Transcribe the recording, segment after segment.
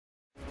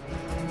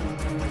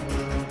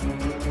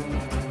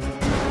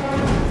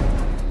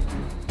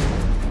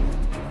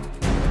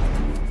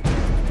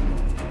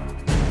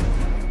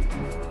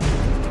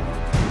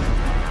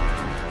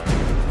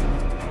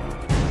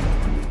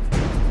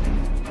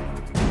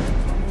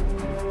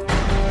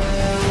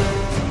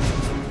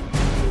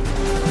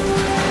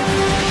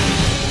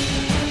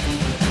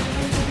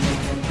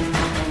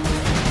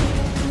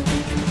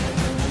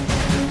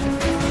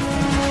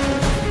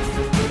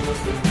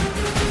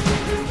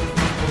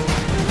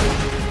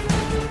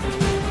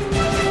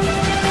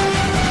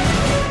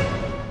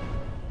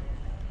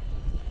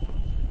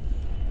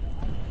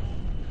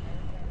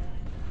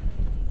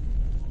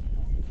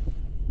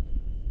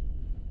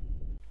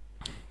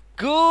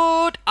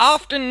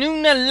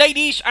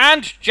ladies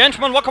and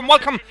gentlemen,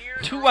 welcome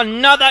to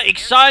another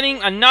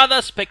exciting,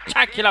 another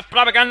spectacular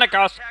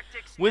Propagandacast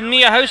with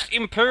me, a host,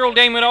 Imperial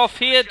Damonov,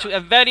 here to a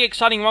very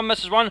exciting 1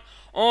 vs 1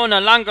 on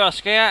a Langra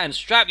scare, and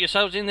strap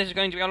yourselves in. This is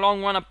going to be a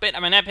long one, a bit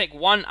of an epic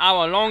 1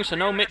 hour long, so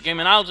no mid-game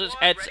analysis,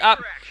 heads up.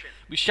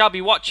 We shall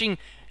be watching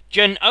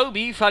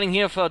GenObi fighting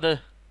here for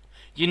the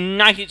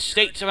United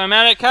States of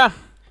America,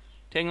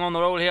 taking on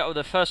the role here of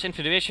the 1st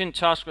Infantry Division,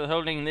 tasked with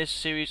holding this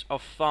series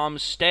of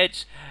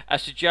farmsteads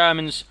as the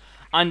Germans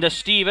under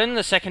Stephenn,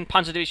 the 2nd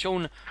Panzer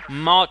Division,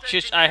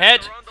 marches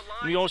ahead.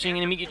 We're also seeing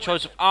an immediate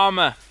choice of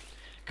armor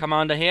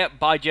commander here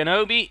by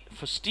GenObi.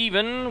 For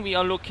Stephenn, we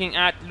are looking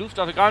at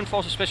Luftwaffe Ground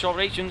Forces Special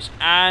Operations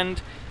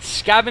and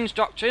Scavenge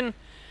Doctrine,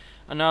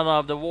 another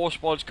of the War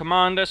Spoils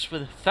commanders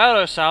with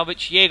thorough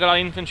salvage,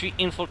 Jägerline Infantry,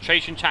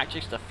 infiltration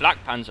tactics, the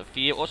Flak Panzer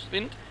IV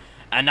Ostwind,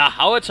 and a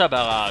howitzer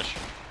barrage.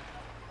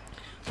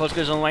 First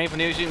goes on the way for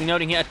news. We're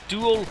noting here a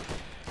dual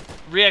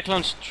rear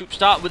echelon troop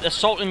start with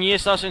assault and year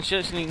stars, and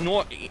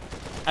certainly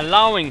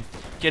allowing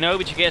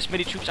GenObi to get as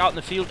many troops out in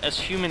the field as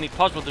humanly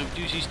possible. We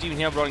do see Stephenn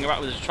here rolling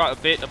around with his trot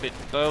a bit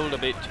bold, a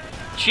bit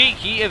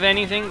cheeky, if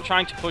anything,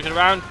 trying to push it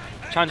around,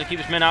 trying to keep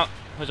his men out,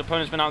 his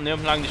opponent's men out in the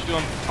open, allowing the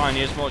Sturm.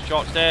 Pioneers more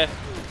shots there.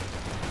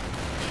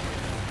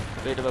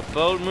 A bit of a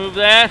bold move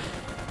there.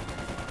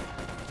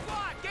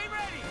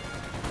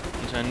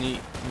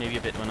 Certainly, maybe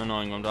a bit of an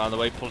annoying one, either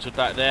way, pulls it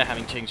back there,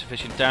 having taken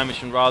sufficient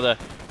damage, and rather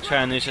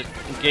turn this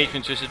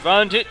engagement to his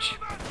advantage.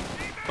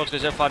 Fox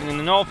goes there fighting in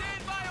the north.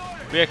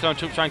 Rear echelon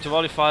troop trying to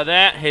volley fire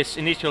there. His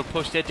initial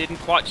push there didn't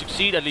quite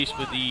succeed, at least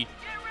with the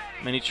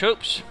many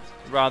troops.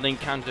 Rather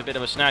encountered a bit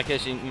of a snag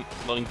as he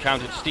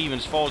encountered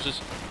Stephenn's forces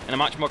in a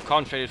much more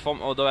concentrated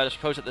form, although I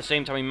suppose at the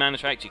same time he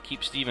managed to actually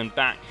keep Stephenn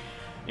back.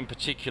 In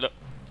particular,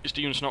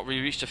 Stephenn's not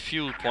really reached a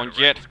fuel point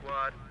yet.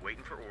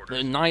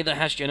 Neither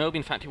has GenObi.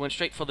 In fact, he went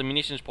straight for the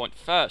munitions point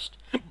first.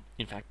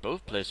 In fact,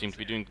 both players seem to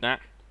be doing that.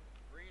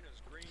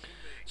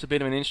 It's a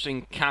bit of an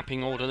interesting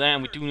capping order there,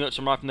 and we do note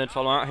some riflemen then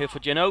follow out here for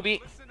GenObi.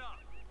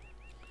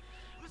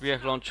 Rear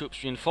echelon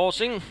troops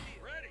reinforcing.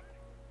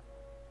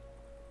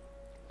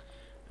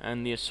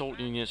 And the assault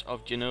units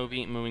of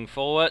GenObi moving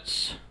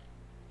forwards.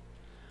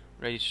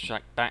 Ready to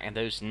strike back at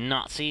those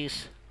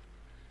Nazis.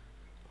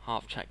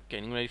 Half-track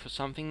getting ready for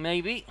something,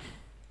 maybe.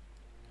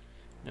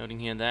 Noting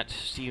here that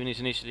Stephenn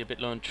is initially a bit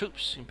low on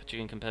troops, in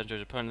particular in comparison to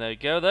his opponent. There we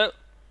go, though.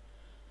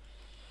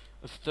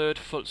 A 3rd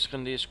full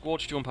Scandinavian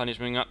squad. Sturm Pioneers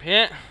moving up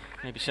here.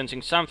 Maybe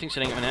sensing something,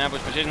 setting up an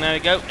ambush position. There we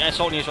go.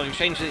 Assault units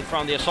exchange in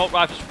front of the assault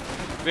rifles.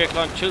 Rear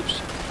echelon troops.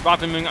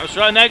 Riflemen moving up as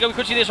well. And there we go. We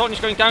could see the assault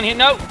units going down here.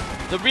 No!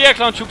 The rear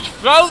echelon troops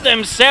throw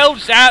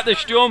themselves at the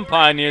Sturm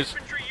Pioneers,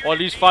 or at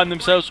least find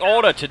themselves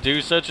ordered to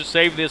do so to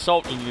save the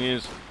assault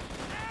units.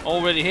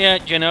 Already here,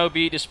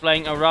 GenObi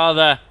displaying a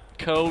rather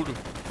cold,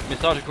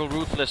 methodical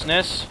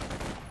ruthlessness,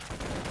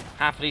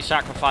 happily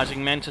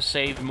sacrificing men to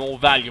save more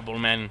valuable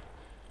men.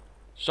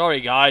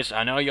 Sorry guys,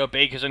 I know you're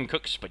bakers and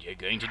cooks, but you're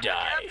going to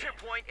die. Capture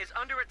point is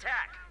under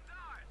attack.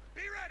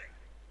 Be ready.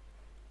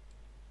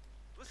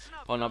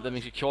 Following up, they've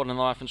been secured and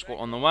the rifle squad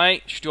on the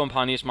way. Sturm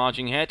Pioneers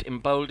marching ahead,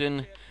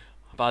 emboldened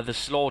by the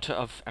slaughter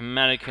of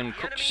American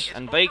cooks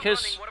and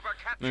bakers.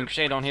 Moving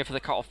straight on here for the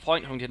cut-off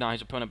point, having to deny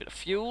his opponent a bit of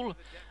fuel.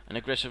 An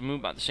aggressive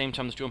move, but at the same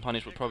time the Sturm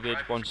Pioneers will probably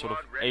be one sort of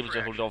able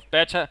to hold it off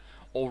better.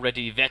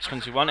 Already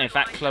veterans who won, in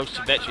fact close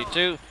to veteran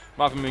 2.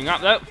 Rifleman moving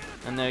up though,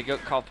 and there you go,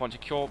 cut-off point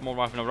secured, more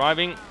riflemen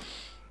arriving.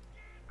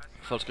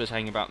 Volksgers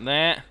hanging about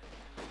there.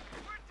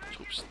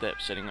 Troop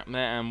steps setting up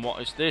there, and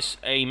what is this?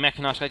 A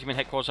mechanized regiment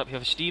headquarters up here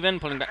for Stephenn,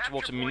 pulling back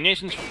towards the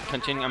munitions,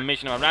 continuing a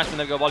mission of harassment.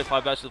 There we go, volley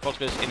fire bursts to the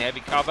Volksgers in heavy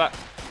cover,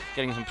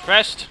 getting them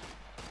pressed.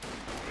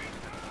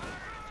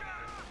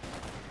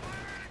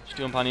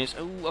 Sturm Pioneers,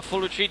 ooh, a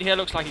full retreat here.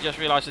 Looks like he just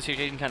realised the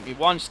situation can't be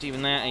won.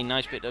 Stephenn there, a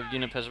nice bit of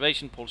unit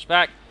preservation, pulls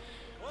back.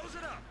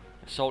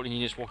 Assault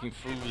units walking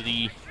through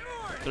the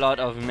blood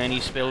of many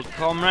spilled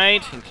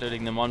comrades,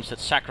 including the ones that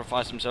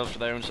sacrificed themselves for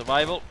their own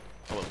survival.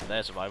 Well, for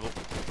their survival.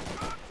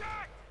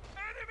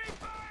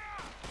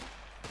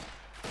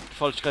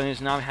 Volkswagen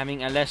is now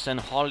having a less than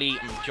holly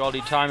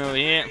jolly time over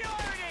here.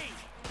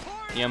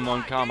 The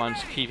M1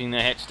 Carbine's keeping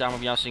their heads down.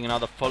 We are seeing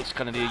another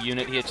Volkskanadier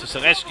unit here to the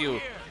rescue.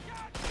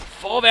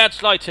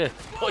 Vorwärts, Leute!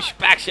 Push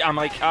back the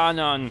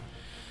Amerikaner!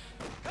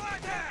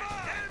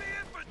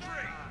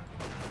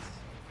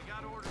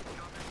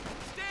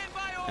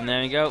 And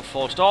there we go,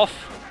 forced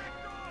off.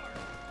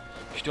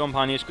 Sturm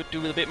Pioneers could do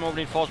with a bit more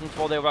reinforcement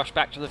before they rush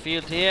back to the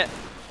field here.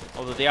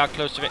 Although they are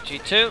close to victory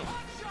too.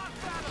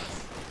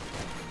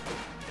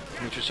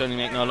 Which will certainly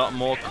make them a lot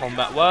more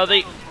combat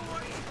worthy.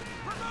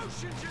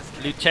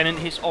 Lieutenant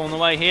is on the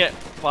way here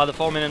by the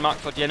 4-minute mark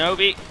for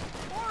GenObi.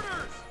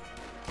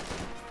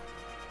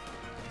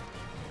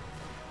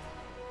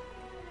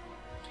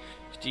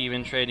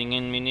 Stephenn trading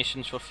in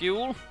munitions for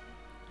fuel,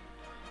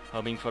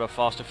 hoping for a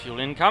faster fuel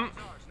income.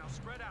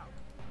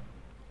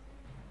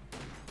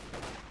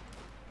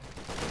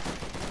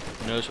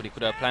 Who knows what he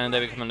could have planned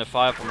there. We come under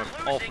fire from an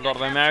awful lot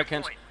of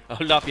Americans.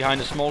 Hold up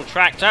behind a small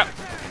tractor.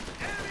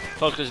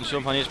 Volkers and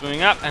some pioneers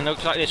moving up, and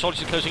looks like they're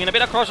soldiers closing in a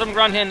bit across some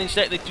ground here, and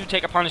instead they do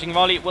take a punishing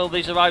volley. Will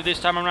they survive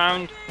this time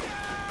around?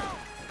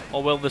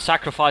 Or will the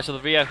sacrifice of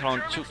the rear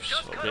echelon troops,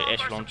 or the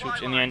echelon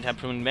troops in the end have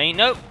proven vain?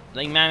 Nope,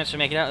 they managed to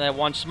make it out there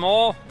once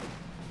more.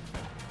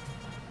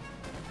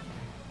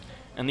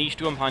 And these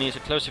Sturm pioneers are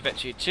close to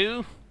Vettier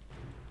too.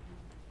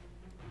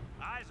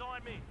 Eyes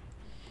on me.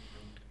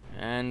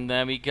 And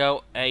there we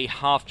go, a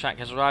half-track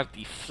has arrived,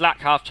 the flak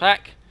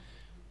half-track.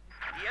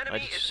 The enemy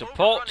Ready to is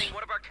support overrunning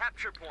one of our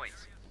capture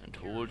points. and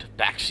hold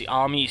back the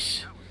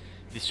armies.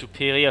 The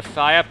superior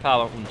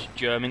firepower and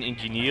German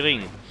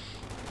engineering.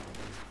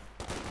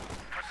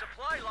 Our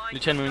supply line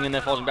Lieutenant moving in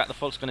there, forcing back the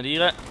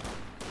Volksgrenadiere.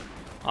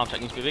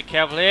 Half-track needs to be a bit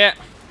careful here.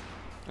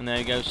 And there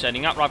you go,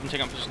 setting up, rather than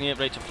taking up position here,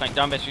 ready to flank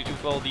down, best 2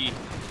 for the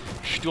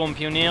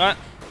Sturmpioniere.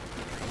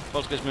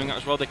 Volkers moving up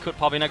as well, they could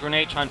pop in a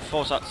grenade, try and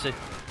force out the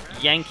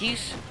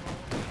Yankees.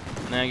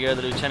 And there you go,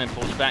 the Lieutenant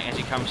pulls back as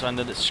he comes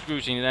under the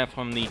scrutiny there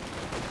from the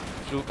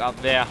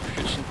Flugabwehr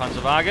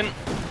Schützenpanzerwagen.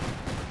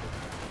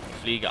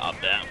 Flieger up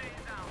there.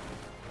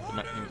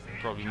 But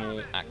probably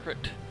more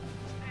accurate.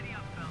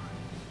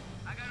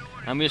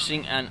 And we're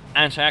seeing an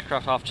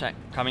anti-aircraft half-track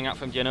coming up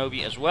from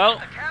GenObi as well.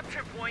 The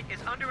capture point is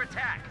under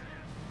attack.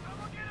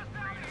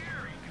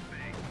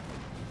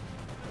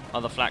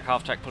 Other flak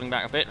half-track pulling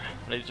back a bit,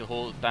 ready to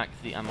hold back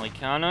the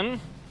Amerikanen.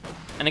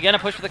 And again a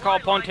push for the call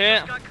point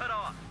here.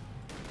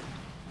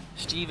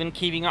 Stephenn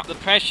keeping up the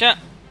pressure.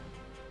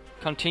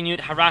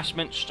 Continued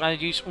harassment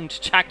strategies and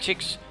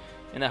tactics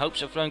in the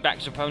hopes of throwing back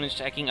his opponents,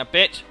 taking a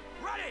bit.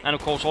 And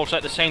of course also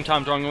at the same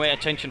time drawing away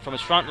attention from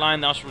his front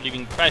line, thus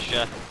relieving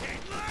pressure.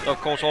 Though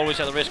of course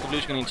always at the risk of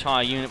losing an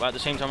entire unit, but at the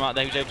same time out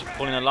there he was able to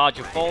pull in a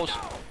larger force,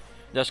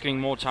 thus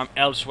giving more time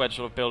elsewhere to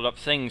sort of build up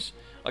things.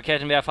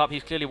 Kettenberg up,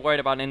 he's clearly worried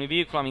about an enemy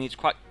vehicle. I mean, it's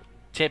quite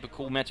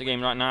typical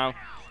metagame right now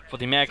for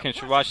the Americans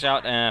to rush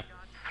out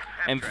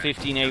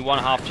M15A1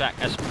 half-track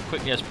as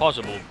quickly as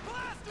possible.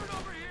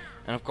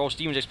 And of course,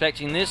 Steven's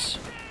expecting this.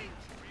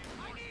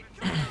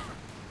 And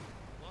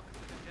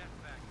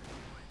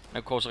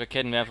of course,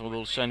 Kettenberg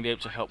will certainly be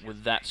able to help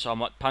with that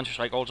somewhat. Puncher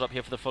Strike also up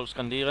here for the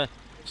Volksgrenadiere.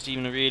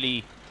 Stephenn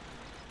really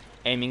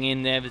aiming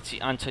in there with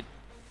the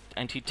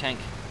anti-tank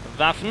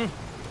Waffen.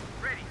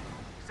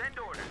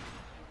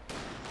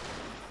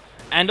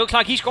 And looks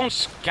like he's gone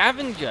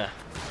Scavenge,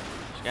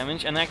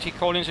 and actually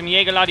called in some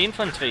Jägerlad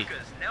infantry.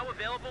 Now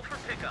available for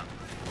pickup.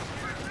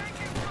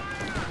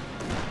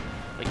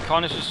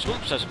 Reconnaissance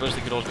troops, I suppose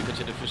they could also be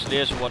considered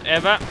Fusiliers or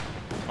whatever,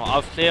 or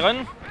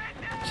Aufklären.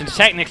 Since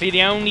technically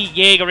the only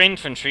Jäger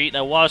infantry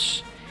there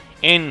was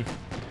in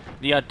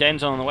the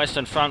Ardennes on the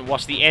Western Front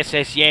was the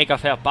SS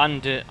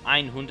Jägerverband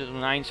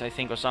 101, I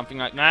think, or something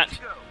like that.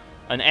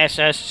 An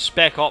SS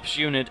Spec Ops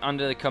unit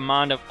under the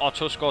command of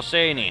Otto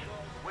Skorzeny.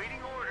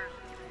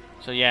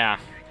 So yeah,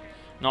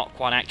 not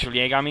quite actual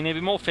Jäger. I mean, they'd be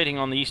more fitting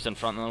on the Eastern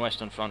Front than the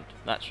Western Front,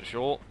 that's for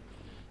sure.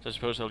 So I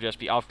suppose they'll just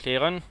be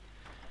Aufklären.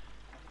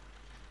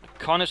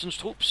 Reconnaissance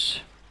troops.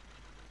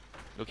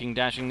 Looking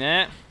dashing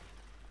there.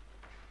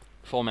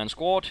 4-man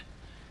squad.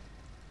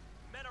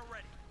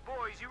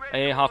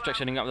 A half-track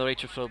setting up the way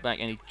to throw back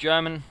any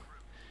German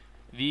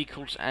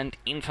vehicles and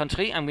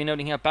infantry. And we're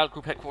noting here Battle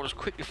Group headquarters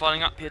quickly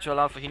filing up here to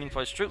allow for healing for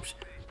his troops.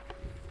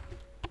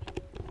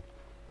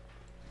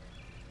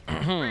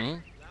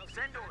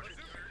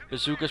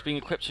 Bazookas being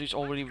equipped, so he's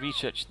already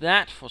researched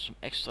that for some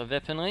extra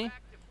weaponry.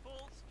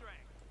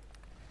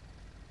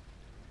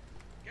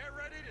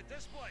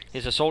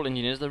 His assault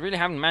engineers, they really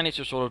haven't managed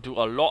to sort of do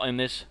a lot in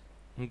this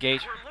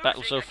engaged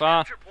battle so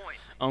far.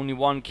 Only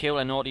 1 kill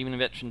and not even a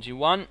veteran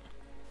G1.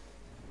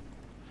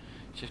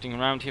 Shifting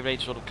around here, ready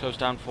to sort of close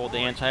down for the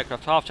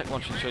anti-aircraft half-track,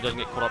 wanting to ensure it doesn't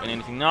get caught up in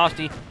anything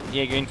nasty.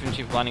 Jäger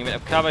infantry providing a bit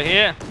of cover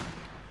here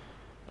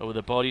over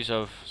the bodies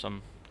of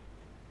some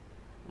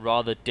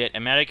rather dead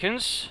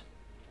Americans.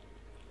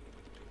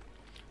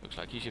 Looks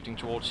like he's shifting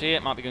towards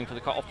here. Might be going for the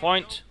cut-off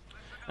point.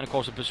 And of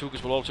course the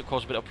bazookas will also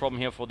cause a bit of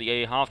problem here for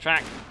the AA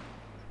half-track.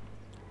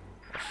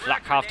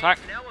 Flak half-track.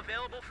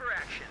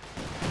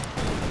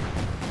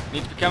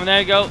 Needs to be coming. There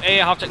you go.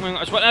 AA half-track moving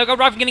as well. There you go.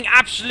 Rifle getting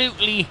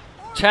absolutely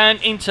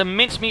turned into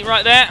mincemeat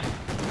right there.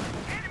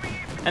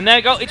 And there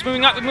you go. It's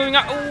moving up. It's moving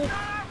up. Ooh.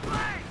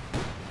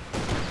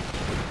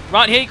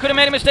 Right here. He could have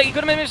made a mistake. He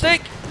could have made a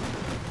mistake.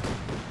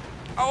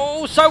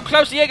 Oh, so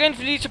close. The Jäger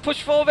infantry needs to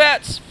push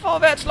forwards.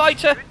 Forwards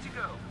lighter.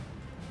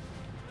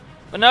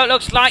 But no, it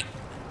looks like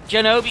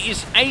GenObi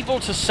is able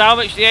to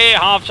salvage the AA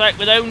half-track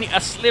with only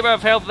a sliver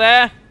of health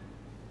there.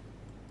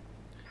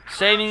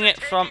 Saving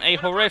it from a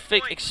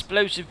horrific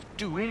explosive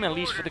doom, at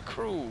least for the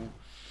crew.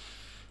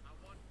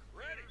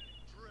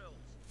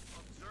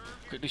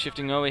 Quickly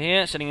shifting over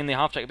here, setting in the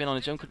half-track a bit on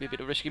its own, could be a bit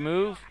of a risky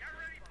move.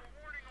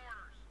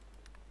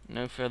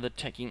 No further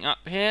taking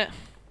up here.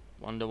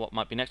 Wonder what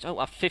might be next. Oh,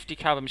 a 50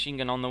 caliber machine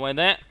gun on the way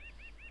there.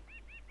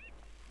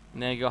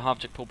 And there you go,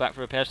 half-track pulled back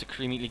for repairs, the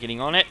crew immediately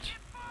getting on it.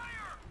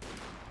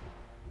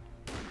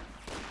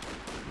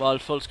 While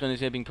Volksgrenadiers is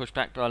here being pushed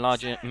back by a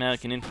larger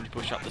American infantry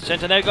push up the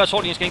centre. There you go,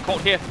 Sorting is getting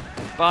caught here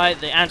by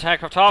the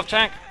anti-aircraft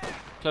half-track.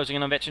 Closing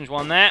in on Veterans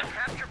 1 there.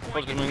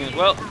 Volksgrenadiers moving as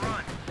well.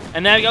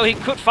 And there we go, he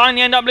could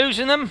finally end up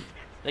losing them.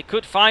 They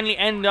could finally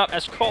end up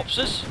as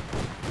corpses.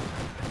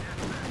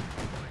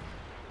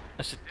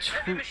 As the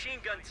Heavy machine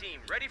gun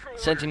team, ready for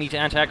orders. centimeter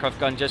anti-aircraft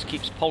gun just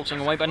keeps pulsing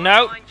away, but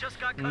no,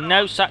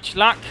 no such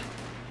luck.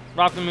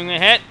 Rifle moving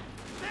ahead.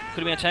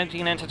 Could have been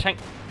attempting an anti-tank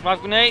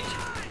rifle grenade.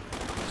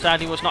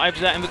 Sadly was not able to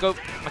do that, and we go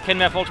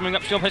McKinley Falcon moving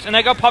up steel pits, and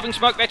they go popping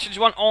smoke. Veterans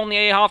 1 on the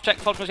AA half-track.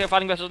 Falcons here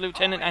fighting versus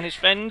Lieutenant and his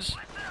friends.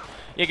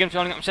 Again,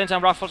 filling up center,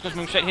 and Rifle Falcons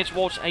moving straight here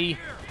towards a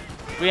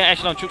rear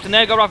echelon troops, and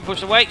there go Rifle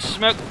push away.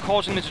 Smoke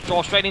causing them to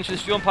draw straight into the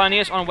fuel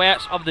pioneers, unaware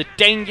of the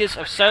dangers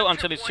of so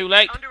until it's too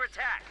late. Under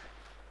attack.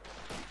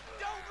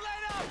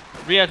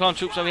 Rear echelon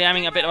troops are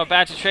having a bit of a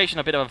bad situation,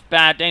 a bit of a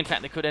bad day. In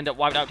fact, they could end up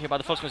wiped out here by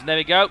the Falcons. There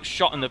we go,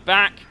 shot in the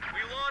back.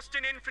 We lost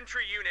an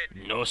infantry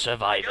unit. No Got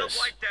survivors.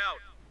 wiped out.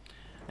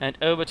 And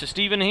over to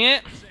Stephenn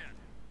here.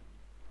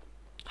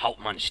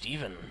 Hauptmann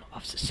Stephenn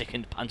of the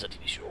 2nd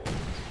Panzerdivision.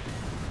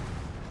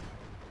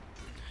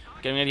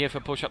 Getting ready here for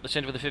a push up the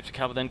centre with the 50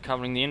 caliber, then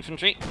covering the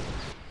infantry.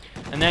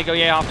 And there go,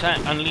 yeah, after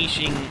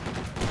unleashing,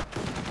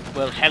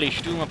 well,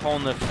 hellish doom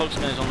upon the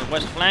Volksgunners on the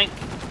west flank.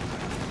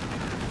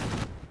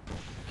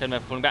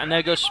 Pulling back, and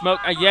there goes smoke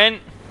again.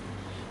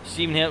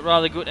 Stephenn here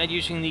rather good at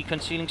using the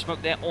concealing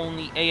smoke there on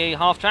the AA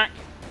half-track.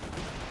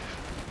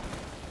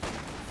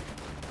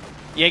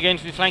 Yeah, going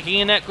to be flanking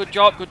in there. Good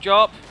job, good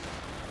job.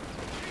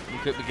 We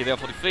could give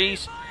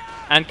L-43s.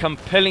 And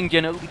compelling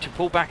GenObi to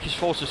pull back his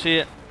forces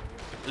here,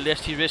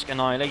 lest he risk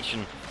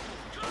annihilation.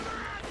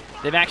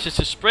 They have access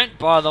to sprint,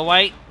 by the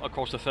way, of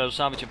course the further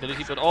salvage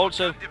ability, but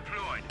also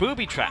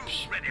booby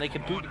traps. They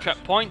can booby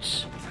trap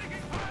points.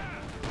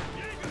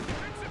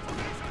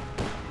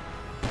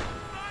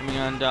 Coming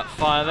under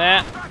fire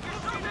there.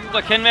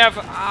 Look in there,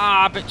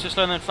 a bit too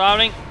slow than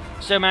firing.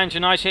 Still managed a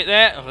nice hit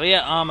there.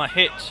 Rear armor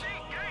hit.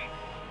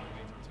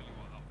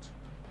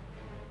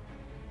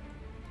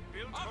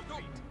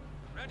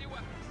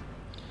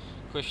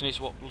 Question is,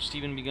 what will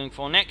Stephenn be going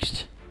for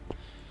next?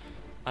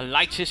 A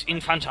lightest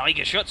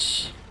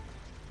Infanteriegeschütz.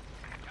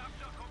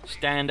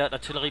 Standard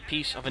artillery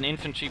piece of an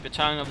infantry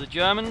battalion of the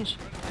Germans.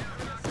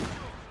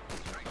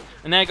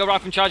 And there you go,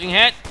 Rifle charging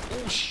ahead.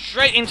 Ooh,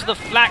 straight into the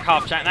flak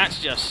half-track.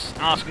 That's just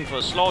asking for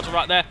a slaughter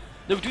right there.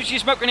 The reducing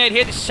smoke grenade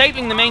here,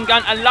 disabling the main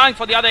gun, allowing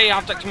for the other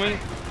half-track to move.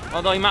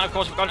 Although he might, of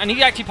course, have gone. And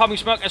he's actually popping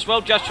smoke as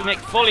well, just to make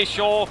fully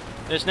sure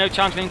there's no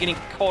chance of him getting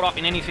caught up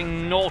in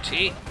anything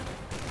naughty.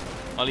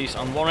 At least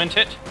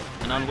unwarranted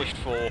and unwished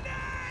for.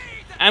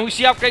 And we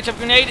see upgrades of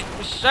grenade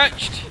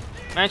researched.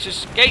 Managed to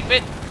escape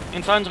it.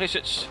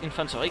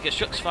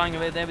 Infanteriegeschütz firing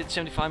away there with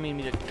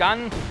 75mm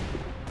gun.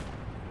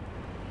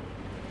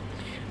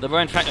 There were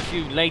in fact a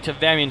few later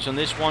variants on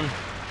this one,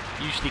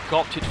 usually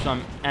co-opted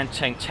from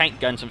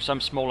anti-tank guns of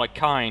some smaller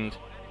kind.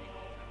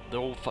 They're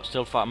all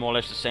still far more or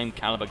less the same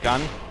caliber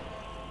gun.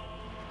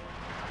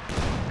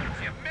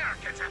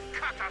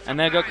 And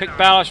there go quick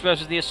barrage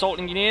versus the assault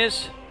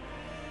engineers,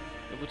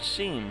 it would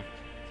seem.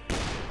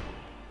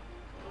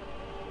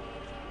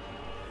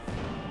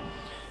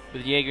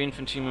 With the Jaeger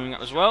infantry moving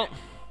up as well.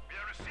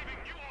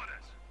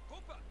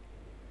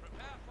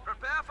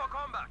 Prepare for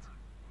combat.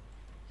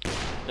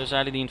 Though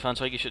sadly the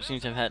Infanteriegeschütz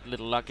seems to have had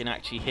little luck in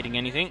actually hitting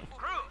anything.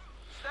 Crew,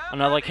 stand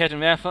Another ready.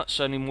 Kettenwerfer,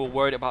 certainly more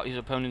worried about his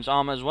opponent's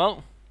armor as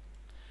well.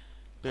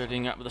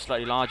 Building up with a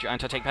slightly larger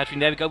anti-tank battery.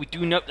 And there we go, we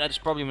do note that it's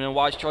probably been a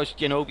wise choice.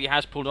 GenObi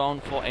has pulled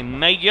on for a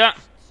major.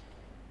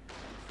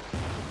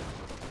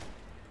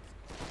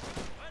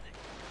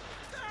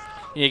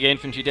 Here again,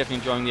 infantry definitely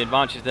enjoying the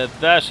advantage there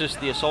versus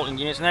the assault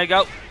engineers. And there we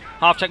go,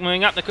 half-track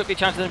moving up. There could be a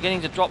chance of them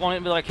getting to drop on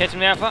it with a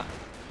Kettenwerfer.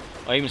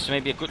 Or even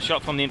maybe a good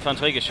shot from the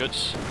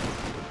Infanteriegeschütz.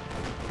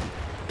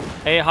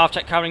 A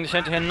half-track covering the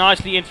centre here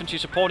nicely. Infantry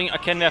supporting a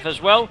Kettenwerfer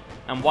as well.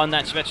 And one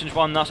that's veterans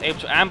one, thus able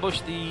to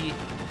ambush the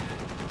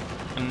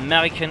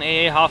American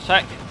AA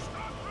half-track.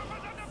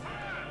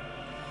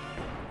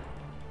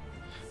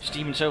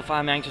 Stephenn so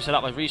far managed to set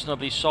up a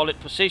reasonably solid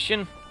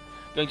position.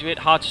 Going to be a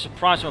bit hard to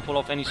surprise him or pull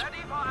off any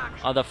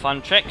other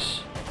fun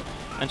tricks.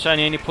 And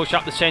certainly any push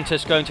up the centre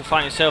is going to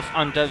find itself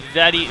under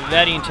very,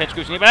 very intense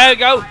scrutiny. But there we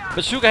go!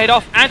 Bazooka head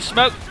off and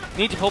smoke.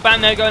 Need to pull back,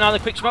 and there we go, another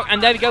quick smoke.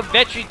 And there we go,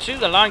 Vetri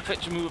 2, allowing for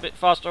it to move a bit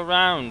faster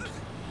around.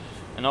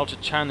 And also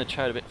turn the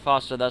turret a bit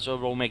faster, that's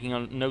overall making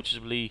it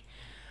noticeably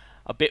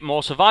a bit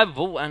more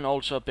survivable and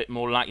also a bit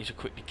more likely to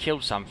quickly kill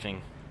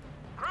something.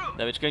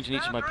 Though it's going to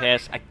need some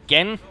repairs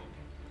again.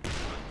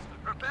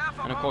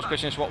 And of course,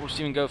 question is, what will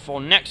Stephenn go for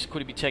next?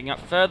 Could he be taking up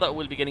further, or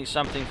will he be getting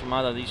something from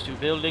either of these two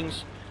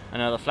buildings?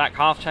 Another flak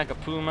half-tank, a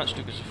Puma,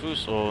 Stukas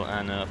Fuß, or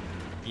a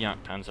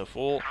Panzer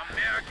IV.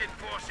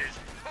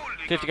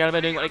 50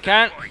 caliber doing what they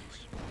can.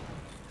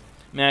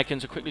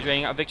 Americans are quickly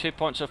draining out victory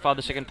points so far.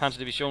 The 2nd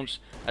Panzerdivision's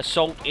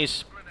assault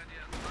is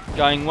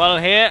going well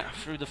here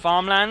through the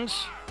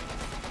farmlands.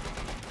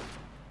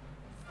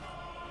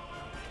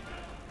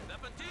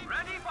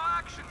 Ready for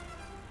action.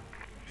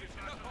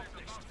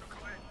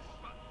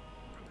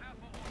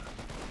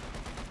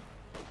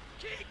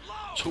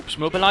 Troops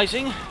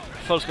mobilizing.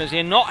 Volksgunners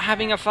here not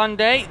having a fun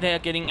day. They are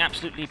getting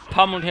absolutely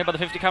pummeled here by the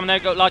 50 coming. There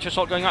go, large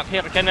assault going up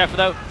here. Again there for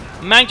though.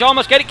 Managed to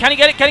almost get it. Can he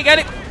get it? Can he get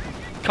it?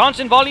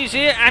 Constant volleys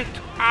here, and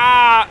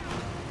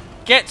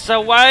gets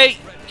away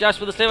just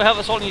with the stable health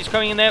assault, and he's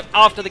coming in there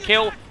after the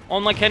kill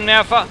on the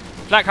Kennerfer.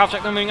 Flak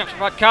half-track moving up to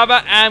provide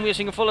cover, and we're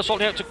seeing a full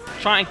assault here to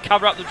try and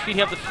cover up the retreat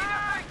here of the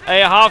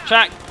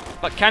half-track.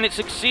 But can it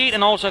succeed?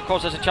 And also, of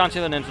course, there's a chance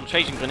of an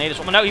infiltration grenade.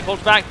 So no, he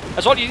pulls back.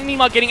 Assault,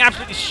 meanwhile, getting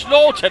absolutely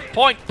slaughtered,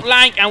 point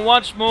blank, and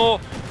once more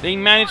they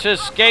manage to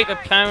escape.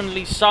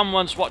 Apparently,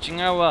 someone's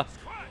watching over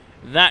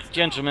that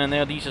gentleman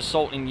there, these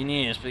assault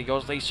engineers,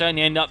 because they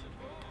certainly end up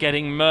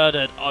getting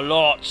murdered a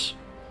lot.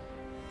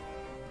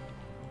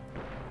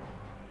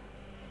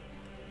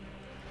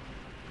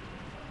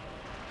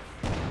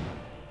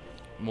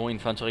 More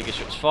infantry gets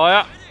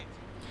fire.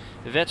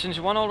 The veterans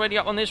one already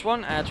up on this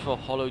one. Adds for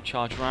hollow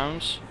charge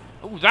rounds.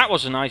 Oh, that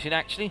was a nice hit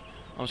actually.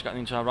 Almost got the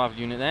entire rival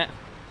unit there.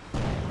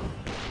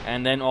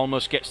 And then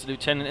almost gets the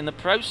lieutenant in the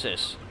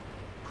process.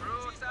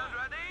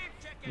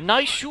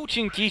 Nice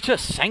shooting, Dieter.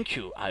 Thank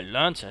you. I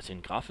learned that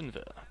in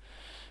Grafenwehr.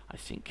 I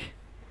think.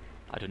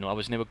 I don't know. I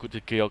was never good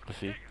at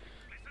geography.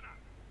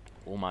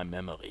 Or my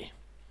memory.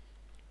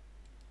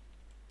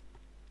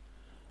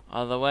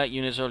 Other way,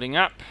 units holding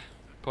up.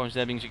 Points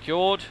there being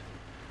secured.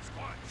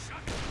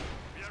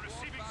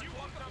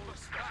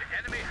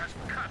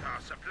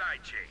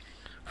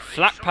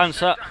 Flak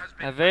Panzer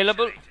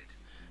available.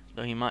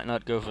 Though he might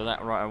not go for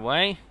that right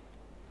away.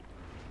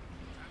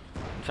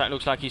 In fact,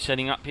 looks like he's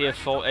setting up here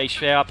for a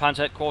Schwer Panzer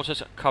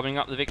headquarters, covering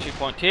up the victory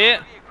point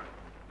here.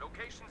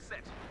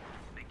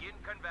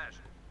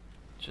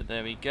 So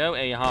there we go.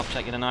 A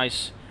half-track in a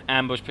nice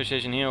ambush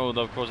position here,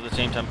 although of course at the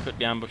same time could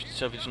be ambushed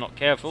itself if it's not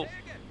careful.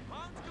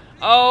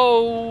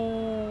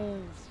 Oh!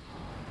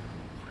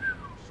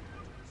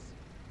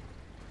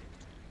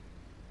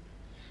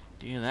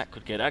 Dear, that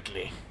could get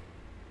ugly.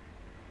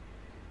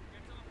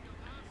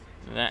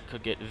 That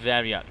could get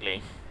very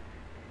ugly.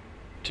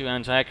 Two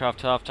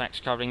anti-aircraft half-tracks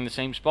covering the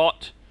same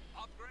spot.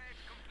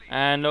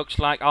 And looks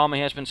like armor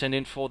has been sent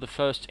in for the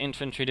 1st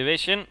Infantry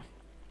Division.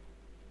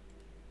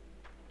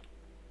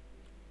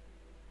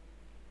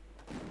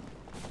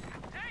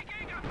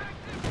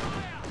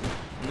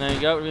 And there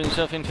you go, revealing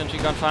self-infantry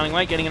gun firing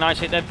away, getting a nice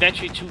hit there.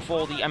 Victory 2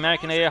 for the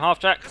American air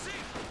half-track.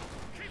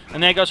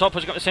 And there goes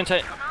Opus, got the center,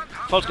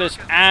 Volksgris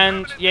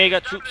and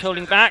Jaeger troops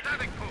holding back.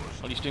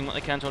 Well, he's doing what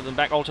they can to hold them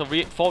back. Also,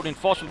 forward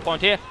reinforcement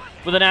point here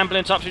with an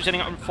ambulance up, so he's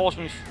setting up forward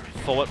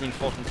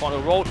reinforcement point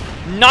of roll.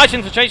 Nice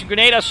infiltration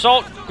grenade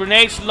assault.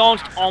 Grenades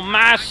launched en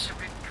masse,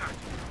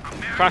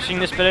 crushing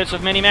the spirits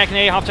of many American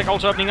air half-track,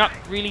 also opening up,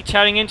 really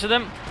tearing into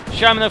them.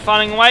 Sherman though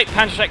firing away.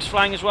 Panzerschrecks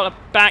flying as well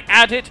back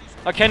at it.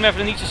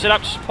 Kennerfer needs to set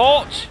up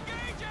support.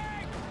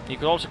 You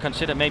could also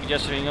consider maybe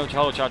just doing no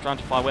hollow charge round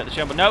to fire away at the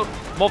Sherman, but no.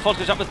 More force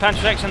goes up with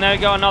Panzerschrecks, and there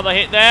we go, another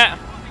hit there.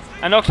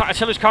 And looks like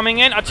artillery's coming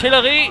in.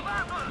 Artillery,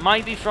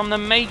 maybe from the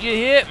Major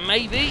here,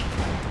 maybe.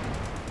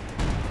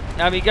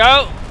 There we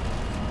go.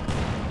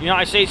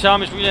 United States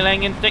Army's really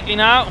laying in thickly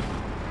now.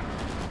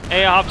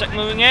 Air half-track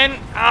moving in.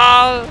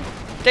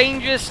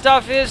 Dangerous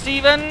stuff here,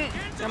 Stephen.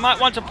 You might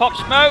want to pop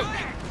smoke.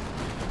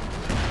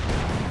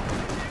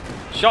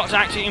 Shots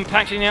actually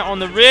impacting it on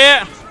the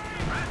rear.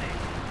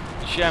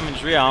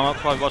 Sherman's rear armor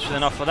probably wasn't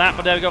enough for that,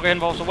 but there we go. Go ahead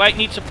and also wait.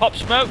 Needs to pop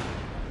smoke.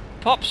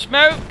 Pop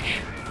smoke.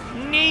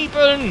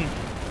 Neben.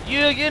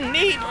 Jürgen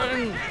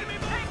Neben.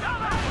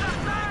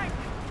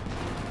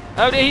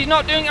 Oh, he's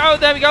not doing. Oh,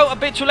 there we go. A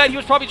bit too late. He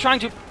was probably trying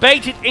to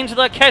bait it into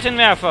the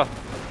Kettenwerfer.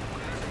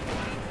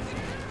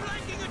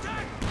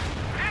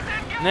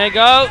 There you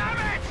go.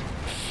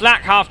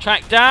 Flak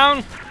half-track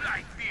down.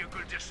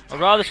 A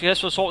rather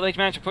successful assault. They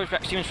managed to push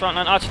back Stephen's front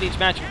line. Artillery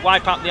managed to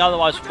wipe out the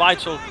otherwise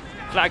vital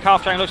Flak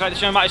half-track. Looks like the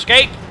Sherman might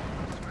escape.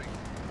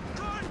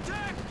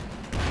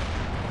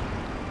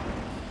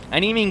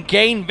 And even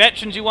gain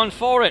veterans who won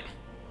for it.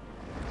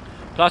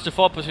 Plus the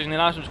forward position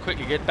allows them to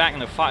quickly get back in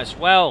the fight as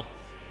well.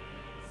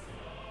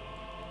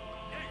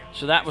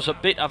 So that was a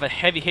bit of a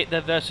heavy hit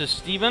there versus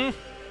Stephenn.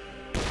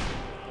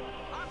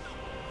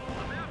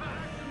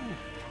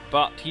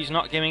 But he's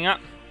not giving up.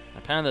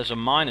 Apparently there's a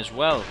mine as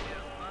well.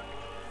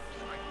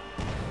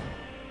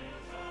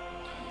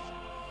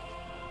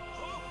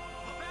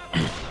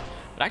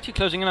 But actually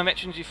closing in on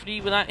veterans you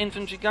free with that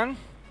infantry gun.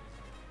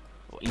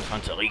 Or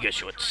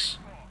Infanteriegeschütz.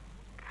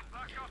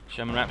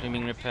 Sherman rapidly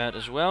being repaired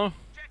as well.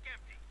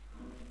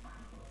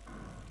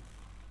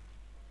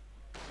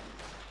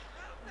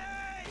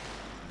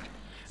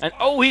 And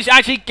oh, he's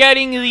actually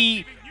getting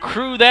the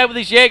crew there with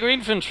his Jaeger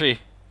infantry.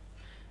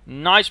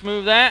 Nice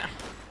move there.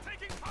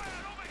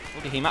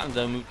 Oh, he might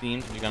have moved the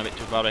infantry gun a bit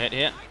too far ahead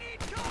here.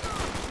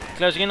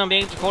 Closing in on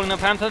being able to call in a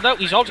Panther though.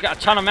 He's also got a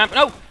ton of man.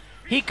 No!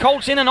 He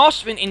calls in an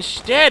Ostwind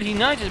instead. He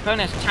knows his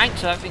opponent has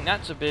tanks, so I think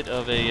that's a bit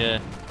of a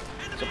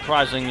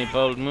surprisingly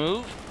bold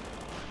move.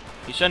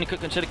 He certainly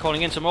could consider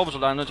calling in some orbital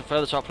downloads to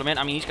further supplement.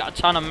 I mean, he's got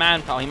a ton of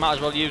manpower. He might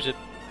as well use it.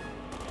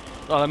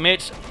 I'll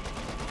admit,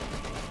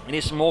 it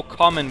is more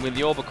common with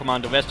the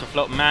Oberkommando West to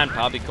float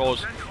manpower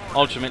because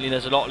ultimately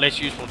there's a lot less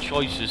useful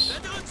choices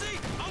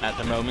at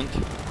the moment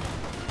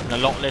and a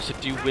lot less to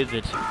do with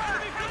it.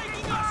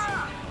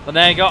 But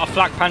there you go, a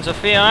Flak Panzer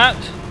IV out.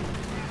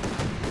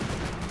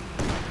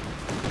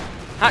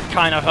 Had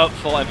kind of hoped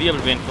for a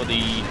Wirbelwind for the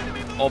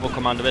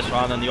Oberkommando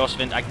rather than the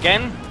Ostwind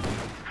again.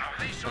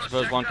 I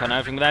suppose one kind of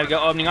everything. But there we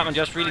go, opening up and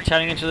just really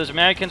tearing into those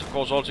Americans. Of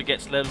course, also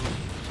gets level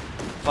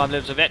 5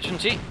 levels of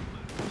veterancy.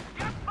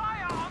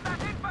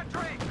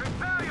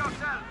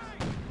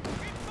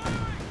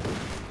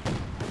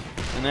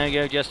 And there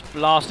you go, just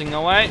blasting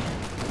away.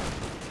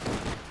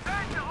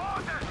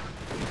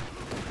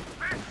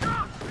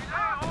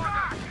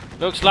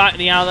 Looks like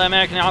the other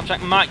American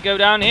half-track might go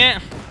down here.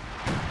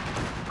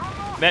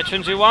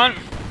 Veterans who won.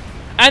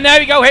 And there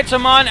we go, hits a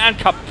mine and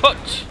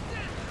kaput.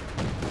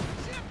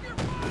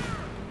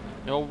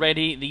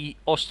 Already the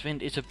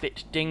Ostwind is a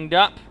bit dinged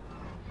up.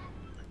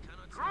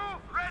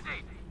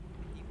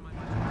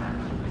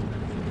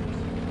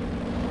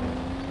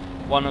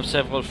 One of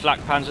several flak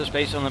panzers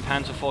based on the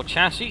Panzer IV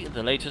chassis,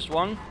 the latest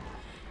one.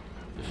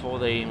 Before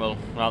they, well,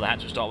 rather had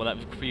to start with that.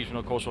 The previous one,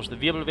 of course, was the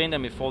Wirbelwind,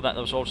 and before that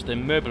there was also the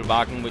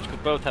Möbelwagen, which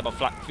could both have a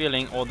flak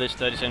feeling or this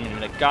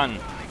 37mm gun.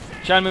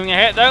 Sherman moving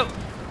ahead though.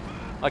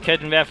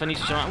 Raketenwerfer needs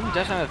to surround. Ooh,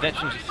 does have a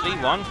veterans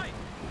 3-1.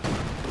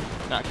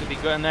 That could be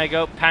good. And there you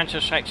go,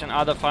 Panzerschrecks and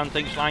other fun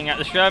things flying at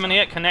the Sherman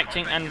here,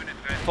 connecting and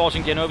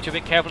forcing GenObi to be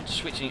careful,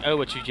 switching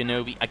over to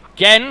GenObi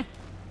again.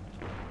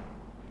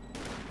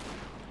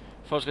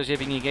 Forces here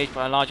being engaged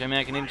by a large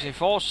American infantry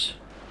force.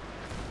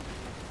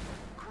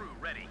 Crew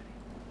ready.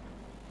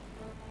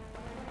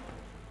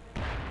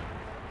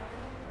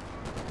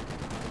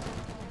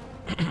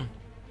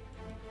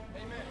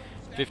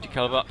 50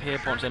 caliber up here,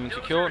 points having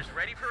secured.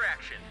 Ready for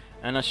action.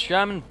 And a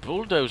Sherman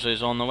bulldozer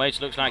is on the way,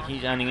 so it looks like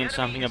he's adding in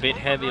something a bit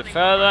heavier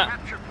further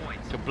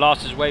to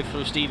blast his way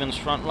through Stephenn's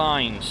front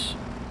lines.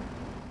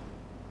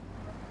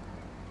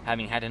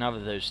 Having had enough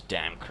of those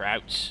damn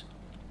Krauts.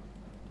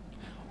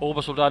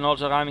 Obersoldaten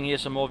also arriving here,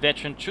 some more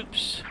veteran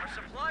troops.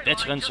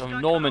 Veterans of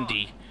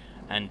Normandy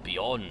and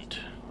beyond.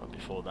 Or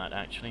before that,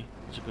 actually.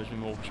 I suppose we're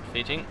more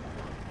fitting.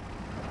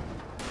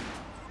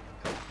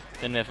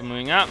 Then they're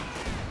moving up.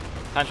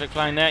 Panzer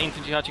flying there,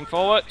 infantry marching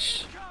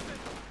forwards.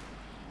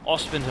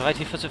 Ostwind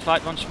ready for the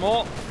fight once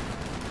more.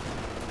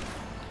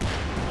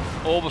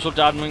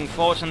 Obersoldaten moving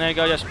forwards, and there you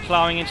go, just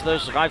ploughing into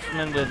those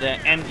riflemen with their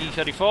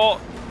MG-34.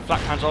 Flak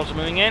Panzer also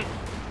moving in.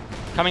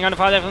 Coming under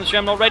fire there from the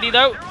Sherman already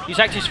though. He's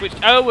actually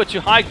switched over to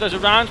high closer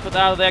rounds, but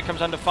out of there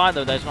comes under fire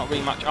though. There's not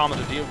really much armor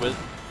to deal with.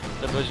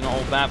 The version not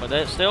all bad, but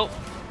there's still.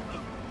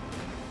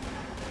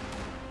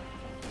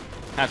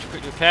 Have to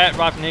quickly repair.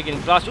 Rifleman here getting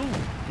blasted.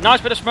 Ooh,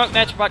 nice bit of smoke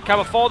there to provide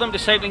cover for them,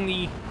 disabling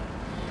the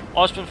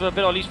Ostwind for a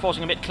bit, or at least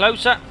forcing a bit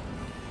closer.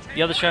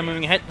 The other Sherman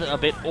moving ahead a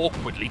bit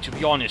awkwardly, to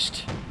be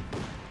honest.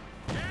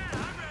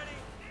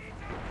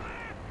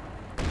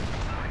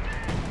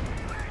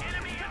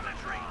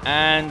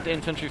 And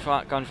infantry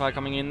gunfire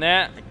coming in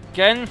there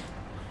again,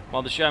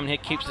 while the Sherman here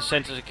keeps the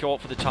centre secure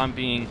for the time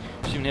being.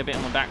 Soon here a bit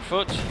on the back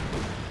foot.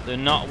 They're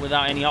not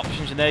without any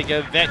options, and there you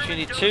go,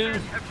 Veteran 2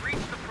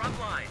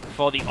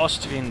 for the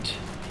Ostwind.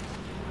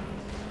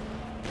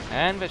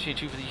 And Veteran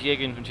 2 for the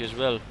Jäger infantry as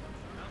well.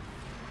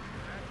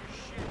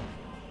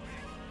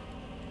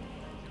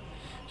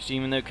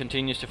 Stephenn though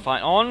continues to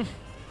fight on.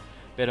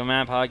 Bit of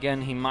manpower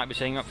again, he might be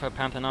setting up for a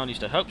Panther now, at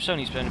least I hope so,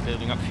 and he's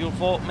building up fuel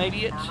for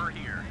maybe it.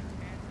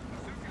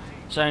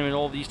 Saying with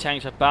all these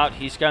tanks about,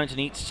 he's going to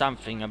need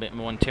something a bit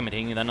more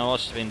intimidating than an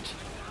Ostwind.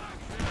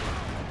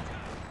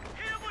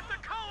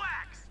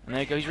 And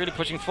there you go, he's really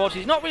pushing forward.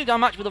 He's not really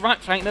done much with the right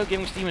flank though,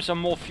 giving Stephenn some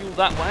more fuel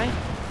that way.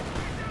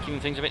 Keeping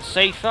things a bit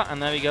safer,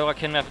 and there we go,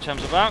 Raketenwerfer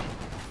comes about.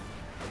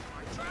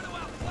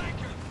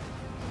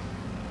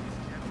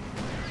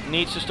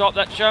 Needs to stop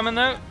that Sherman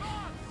though.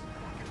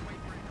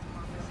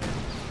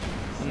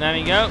 And there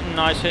we go,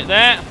 nice hit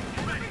there.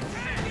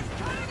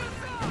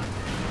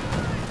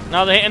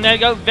 Another hit, and there we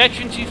go,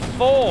 Veteran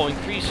 4,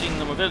 increasing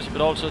the mobility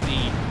but also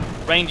the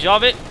range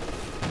of it.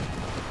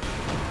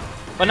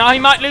 But now he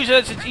might lose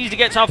it, it's easy to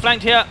get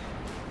outflanked here.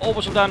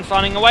 Obersoldaten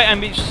firing away,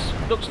 and it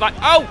looks like,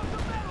 oh!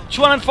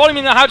 240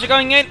 million howitzer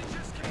going in.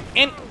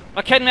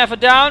 Raketenwerfer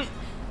down.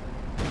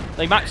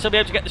 They might still be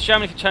able to get the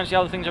Sherman if he turns the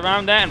other things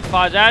around there and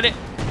fires at it.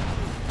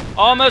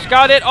 Almost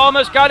got it,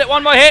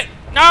 one more hit.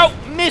 No,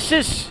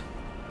 misses.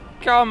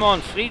 Come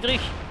on,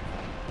 Friedrich.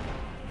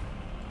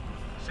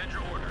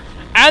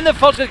 And the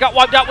Volkswagen got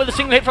wiped out with a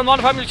single hit from the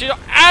 105mm shot.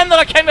 And the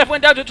Raketenwerfer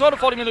went down to a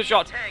 240mm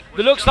shot.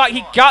 It looks like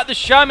he got the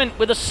Sherman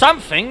with a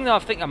something, I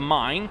think a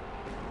mine.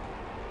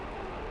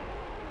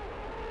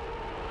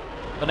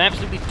 But an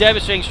absolutely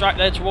devastating strike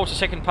there towards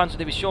the 2nd Panzer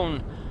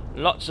Division.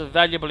 Lots of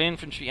valuable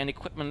infantry and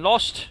equipment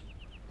lost.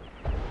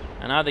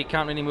 And now they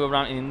can't really move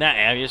around in that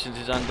area since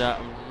it's under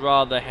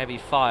rather heavy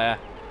fire.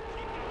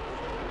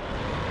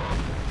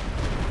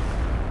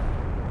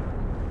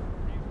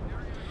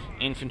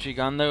 Infantry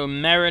gun though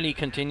merrily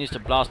continues to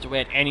blast away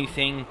at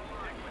anything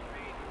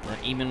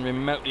that even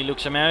remotely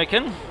looks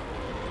American.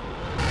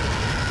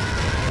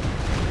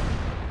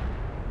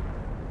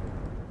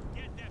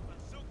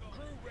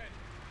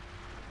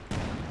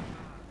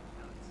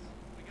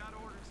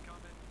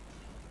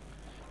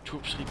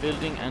 Troops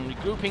rebuilding and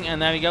regrouping, and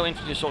there we go,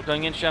 infantry assault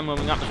going in, Sherman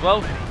moving up as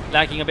well,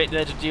 lagging a bit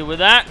there to deal with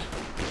that.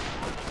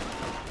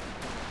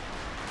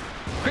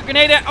 quick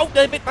grenade there. Oh,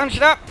 they're a bit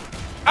bunched up.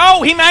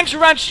 Oh, he managed to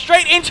run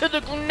straight into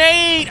the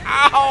grenade.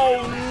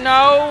 Oh,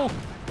 no.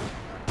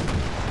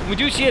 We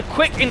do see a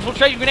quick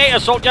infiltration grenade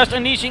assault, just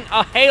unleashing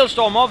a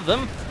hailstorm of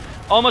them.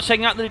 Almost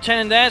taking out the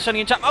lieutenant there.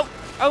 Suddenly in time.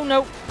 Oh,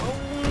 no.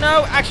 Oh,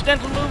 no.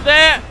 Accidental move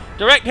there.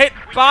 Direct hit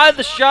by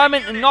the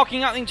Sherman and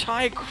knocking out the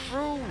entire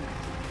crew.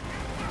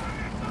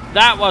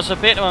 That was a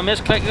bit of a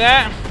misclick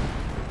there.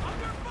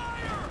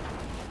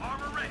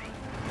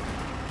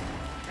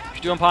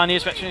 Doing Pioneer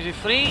Spectre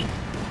 3.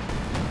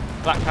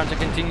 Black Panther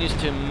continues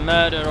to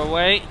murder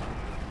away.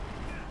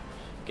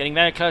 Getting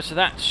very close to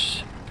that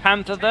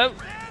Panther though.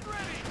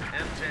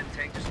 M10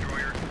 tank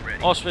destroyer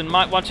ready. Osman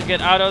might want to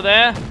get out of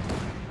there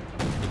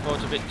before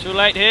it's a bit too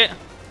late here.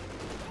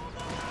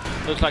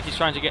 Looks like he's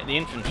trying to get the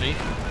infantry.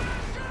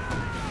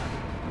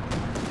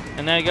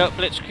 And there you go,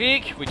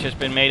 Blitzkrieg, which has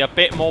been made a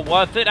bit more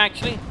worth it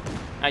actually.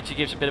 Actually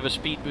gives a bit of a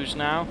speed boost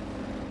now.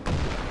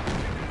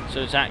 So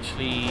it's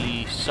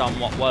actually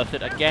somewhat worth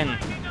it again.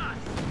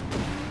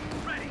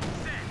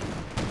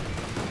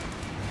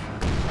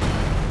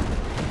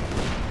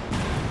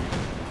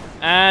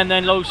 And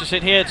then loses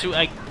it here to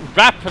a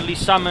rapidly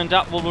summoned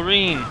up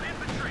Wolverine.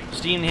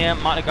 Stephenn here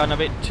might have gotten a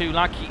bit too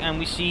lucky, and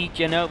we see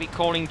GenObi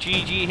calling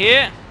GG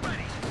here.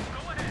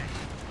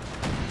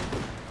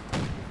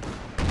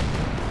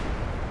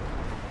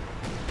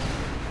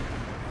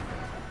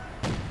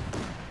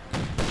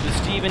 With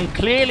Stephenn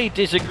clearly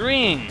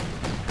disagreeing.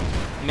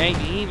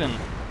 Maybe even.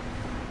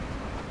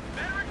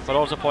 But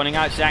also pointing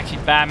out it's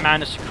actually bad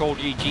manners to call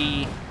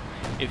GG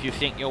if you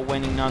think you're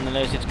winning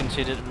nonetheless. It's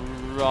considered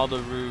rather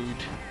rude.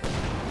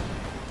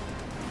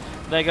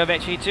 There you go,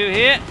 Vetchi 2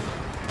 here.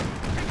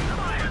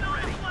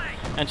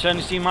 And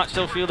certainly Stephenn might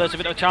still feel there's a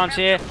bit of a chance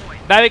here.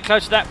 Very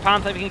close to that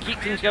Panther. If we can keep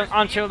things going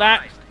until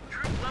that.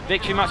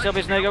 Victory might still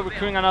be there. Go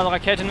recruiting another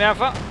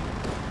Raketenwerfer.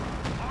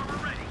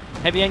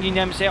 Heavy engine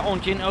damage there on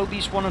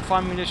GenObi's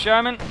 105mm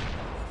Sherman.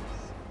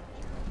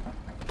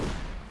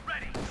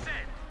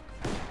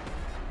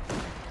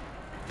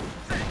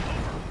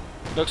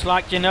 Looks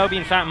like GenObi,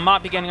 in fact,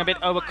 might be getting a bit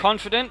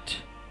overconfident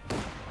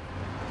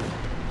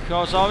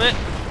because of it.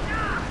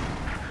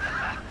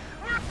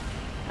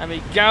 There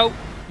we go.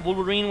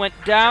 Wolverine went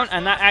down,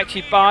 and that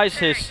actually buys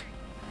his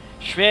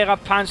Schwerer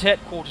Panzer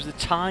headquarters the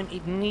time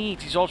it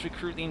needs. He's also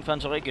recruited the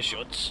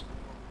Infanteriegeschütz.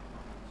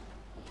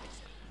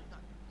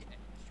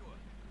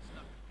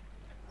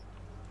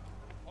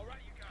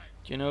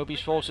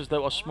 GenObi's forces,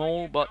 though, are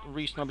small but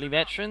reasonably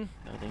veteran.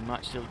 They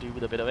might still do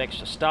with a bit of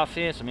extra stuff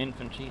here, some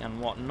infantry and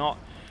whatnot.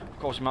 Of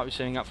course, he might be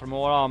setting up for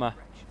more armour.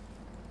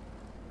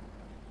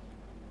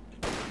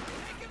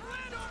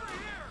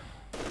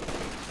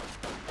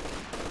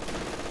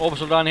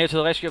 Orbital down here to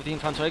the rescue of the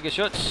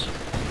Infanteriegeschütz.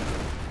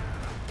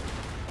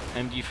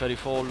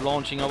 MG-34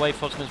 launching away,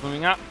 Volksman's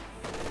moving up.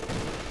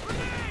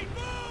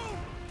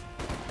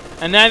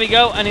 And there we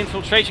go, an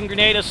infiltration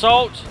grenade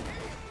assault.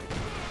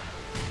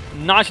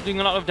 Nicely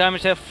doing a lot of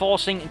damage there,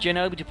 forcing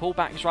GenObi to pull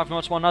back his rifle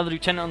once more. Another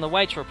lieutenant on the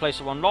way to replace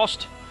the one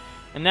lost.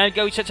 And there we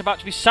go, he sets about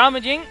to be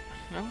salvaging.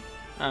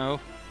 Oh,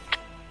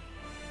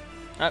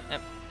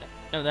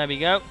 there we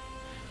go.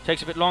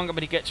 Takes a bit longer,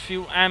 but he gets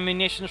fuel and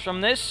munitions from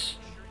this,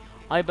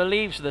 I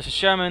believe. So there's a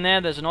Sherman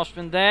there, there's an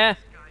Ostman there.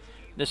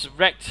 There's a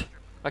wrecked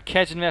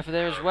Raketenwerfer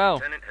there as well.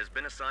 Lieutenant has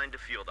been assigned to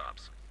field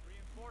ops.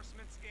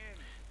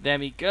 There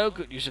we go,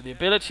 good use of the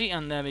ability,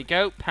 and there we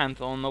go,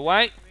 Panther on the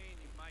way.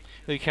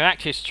 The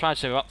Caractacus tried to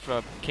save up for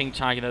a King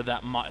Tiger, though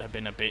that might have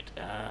been a bit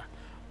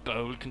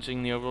bold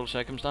considering the overall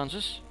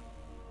circumstances.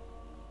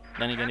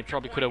 Then again, it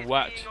probably could have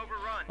worked.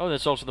 Oh,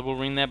 there's also the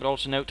Wolverine there, but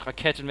also note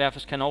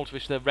Raketenwerfers can also,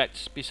 if they're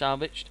wrecked, be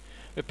salvaged.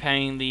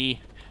 Repairing the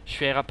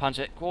Schwerer Panzer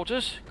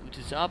headquarters.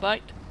 Gutes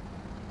Arbeit.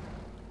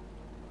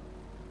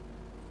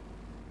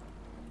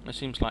 It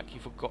seems like he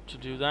forgot to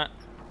do that.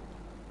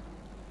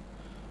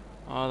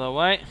 Either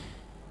way.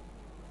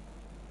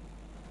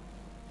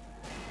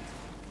 Here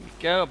we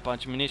go, a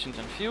bunch of munitions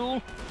and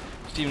fuel.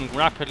 Stephenn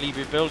rapidly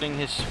rebuilding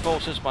his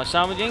forces by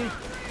salvaging.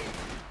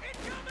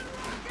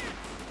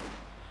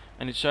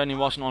 And it certainly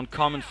wasn't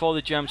uncommon for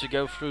the Germans to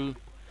go through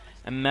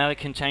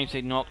American tanks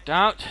they knocked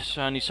out.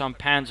 Certainly some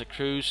Panzer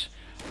crews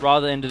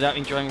rather ended up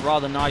enjoying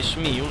rather nice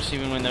meals,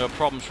 even when there were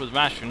problems with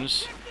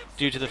rations,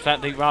 due to the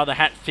fact they rather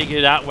had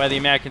figured out where the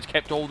Americans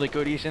kept all the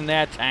goodies in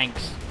their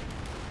tanks.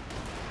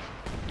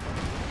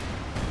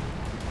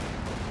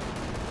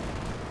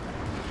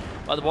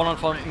 But the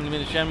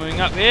 105mm Sherman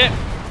moving up here.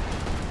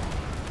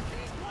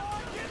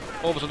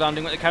 Orbital down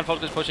doing what they can,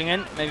 Volkers pushing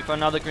in, maybe for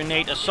another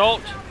grenade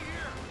assault.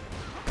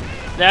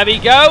 There we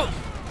go!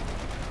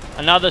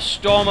 Another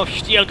storm of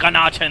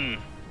Stielgranaten!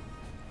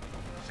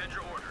 Send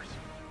your orders.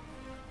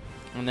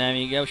 And there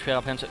we go,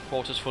 Schwerer Panzer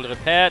headquarters fully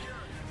repaired.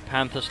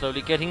 Panther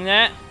slowly getting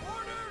there.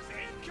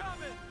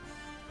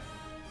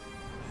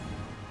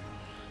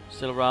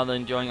 Still rather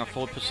enjoying our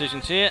forward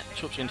positions here.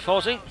 Troops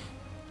reinforcing.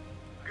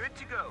 Good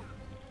to go.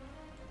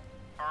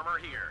 Armor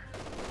here.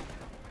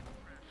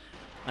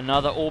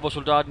 Another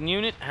Obersoldaten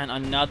unit and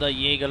another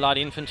Jäger Light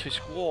Infantry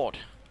squad.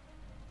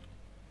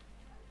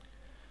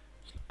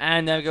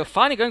 And there we go,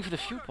 finally going for the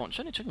fuel point. It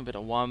only took a bit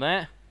of a while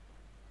there.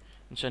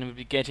 And so we'll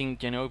be getting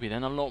GenObi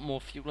then, a lot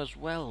more fuel as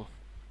well.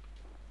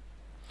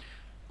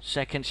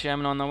 Second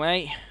Sherman on the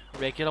way,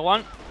 regular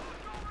one.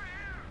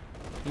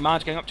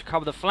 Mines going up to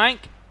cover the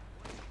flank.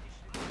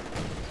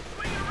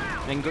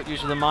 Making good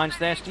use of the mines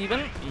there,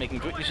 Stephen. Making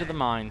good use of the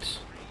mines.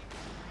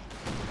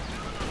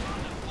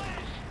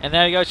 And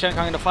there you go, Sherman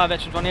coming to 5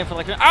 veterans on here for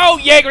like... Oh,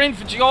 Jaeger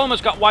infantry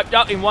almost got wiped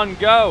out in one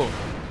go.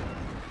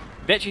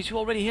 Veterans 2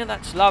 already here,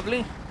 that's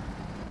lovely.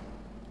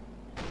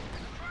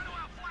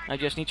 I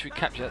just need to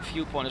recapture that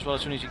fuel point as well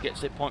as soon as he gets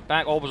that point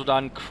back. Orbital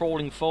done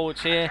crawling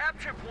forwards here.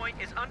 Capture point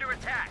is under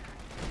attack.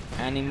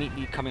 And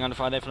immediately coming under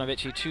fire there from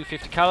eventually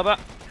 250 caliber.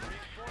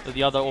 But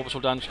the other orbital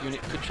done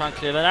unit could try and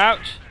clear that out.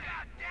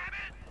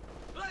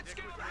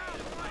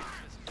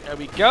 There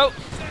we go.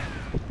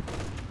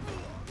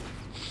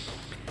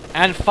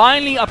 And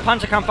finally a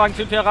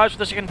Panzerkampfwagen 5 arrives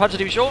for the 2nd Panzer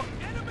Division.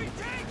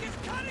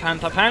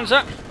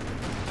 Panzer.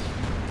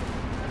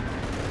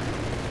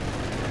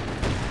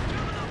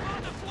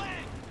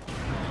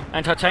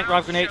 Anti-tank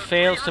rifle grenade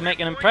fails to make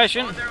an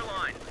impression.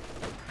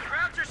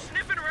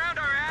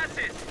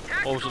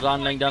 Also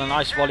done, laying down a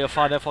nice volley of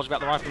fire there, forcing back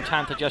the rifle from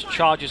Panther, just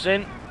charges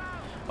in.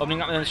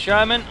 Opening up with the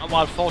Sherman,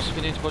 while forces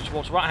continue to push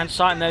towards the right hand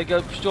side, and there you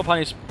go,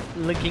 Stephenn is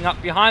linking up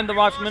behind the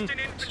rifleman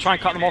to try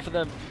and cut them off at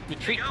the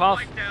retreat path.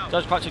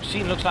 Does quite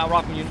succeed, looks like a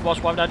rifleman unit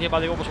was wiped out here by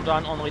the orbital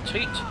done on the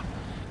retreat.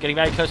 Getting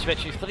very close to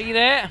Veteran 3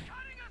 there.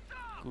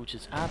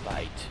 Gutes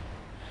Arbeit.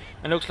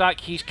 And looks like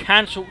he's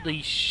cancelled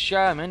the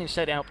Sherman,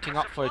 instead opting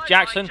up for a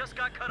Jackson.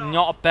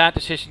 Not a bad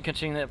decision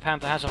considering that the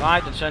Panther has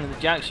arrived, and certainly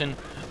the Jackson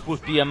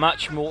would be a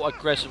much more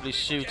aggressively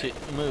suited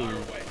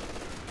move.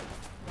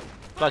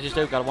 But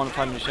still got a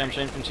 1-5 Sherman,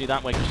 so infantry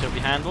that way can still be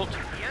handled.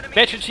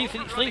 Veteran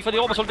C3 for the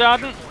orbital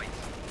Dardan,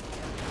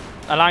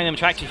 allowing them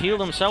to actually heal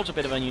themselves, a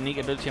bit of a unique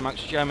ability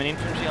amongst German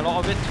infantry, a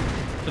lot of it.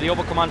 For the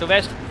Oberkommando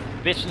West,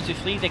 Veteran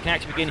C3, they can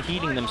actually begin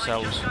healing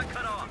themselves.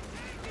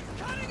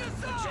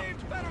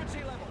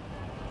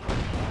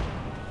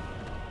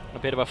 A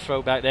bit of a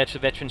throwback there to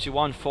Veteran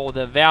C1 for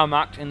the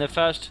Wehrmacht in the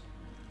first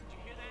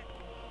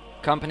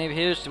company of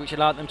heroes, which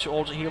allowed them to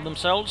also heal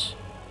themselves.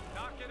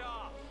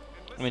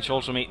 Which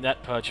also make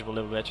that purchase for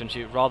little Veteran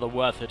C rather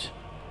worth it.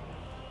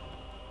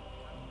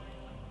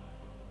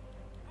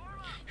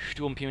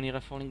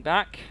 Sturmpioniere falling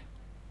back.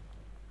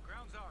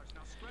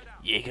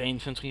 Jäger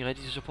infantry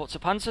ready to support the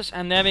Panzers,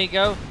 and there we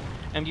go.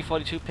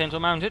 MG42 Pinto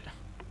mounted.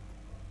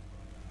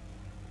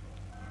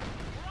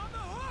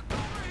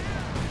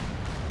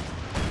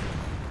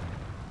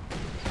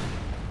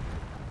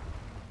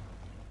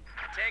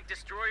 Tank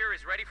destroyer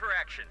is ready for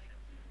action.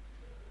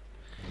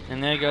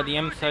 And there you go, the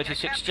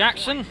M36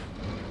 Jackson.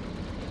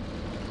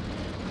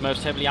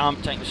 Most heavily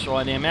armed tank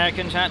destroyer the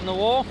Americans had in the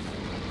war.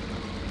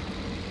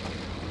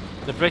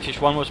 The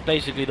British one was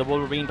basically the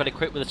Wolverine, but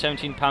equipped with a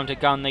 17-pounder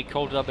gun. They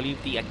called it, I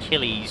believe, the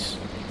Achilles.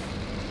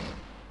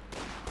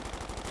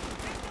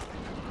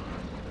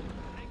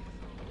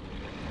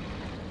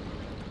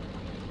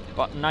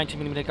 But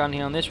 90mm gun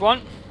here on this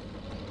one.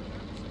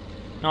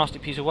 Nasty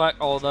piece of work,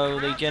 although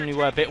they generally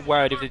were a bit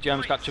worried if the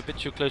Germans got a bit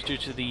too close due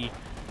to the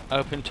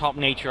open top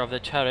nature of the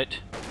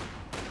turret.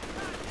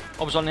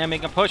 Obviously on there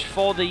making a push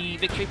for the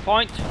victory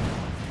point,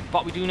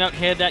 but we do note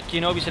here that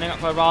GenObi is setting up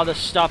for a rather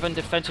stubborn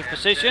defensive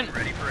position.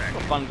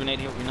 Got one grenade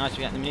here would be nice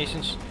to get the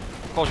munitions.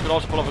 Of course we could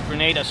also pull off a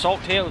grenade assault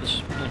here with this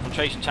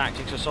infiltration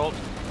tactics assault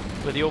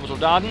with the orbital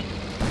Dardan.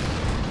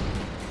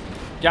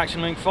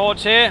 Jackson moving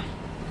forwards here,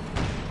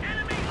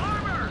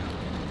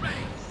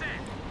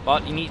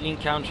 but immediately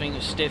encountering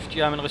a stiff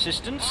German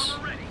resistance.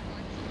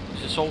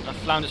 This assault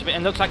flounders a bit,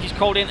 and looks like he's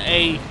called in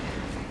a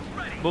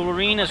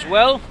Wolverine as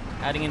well,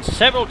 adding in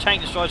several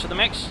tank destroyers to the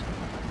mix.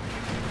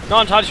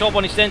 Not entirely sure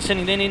what he's then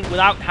sending them in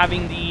without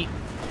having the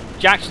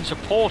Jackson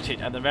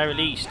supported at the very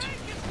least.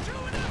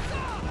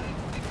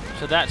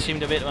 So that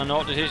seemed a bit of an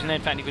odd decision.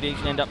 In fact, he could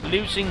easily end up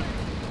losing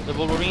the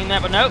Wolverine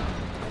there, but no.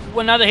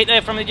 Another hit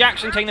there from the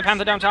Jackson, taking the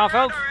Panther down to half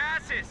health.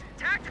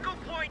 Tactical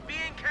point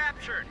being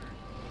captured.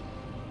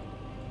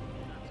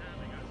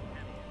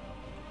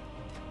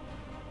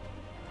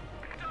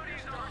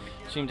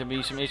 Seem to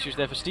be some issues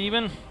there for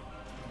Stephenn,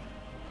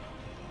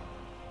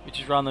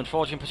 which is rather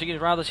unfortunate. Particularly,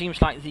 it rather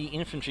seems like the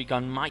infantry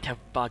gun might have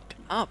bugged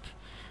up,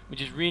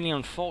 which is really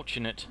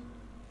unfortunate.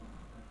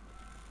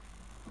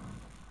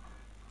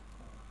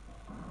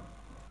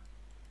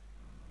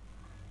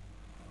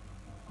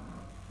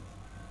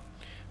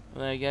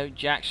 Well, there you go,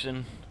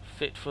 Jackson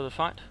fit for the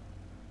fight.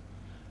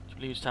 I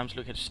believe it's time to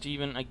look at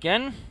Stephenn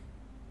again.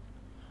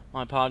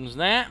 My pardons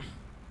there.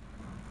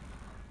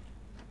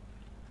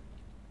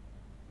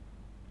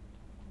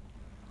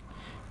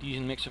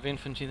 Decent mix of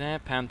infantry there.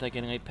 Panther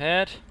getting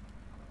repaired.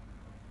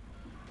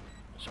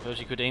 I suppose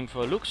you could aim for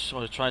a Lux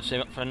or try to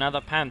save up for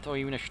another Panther or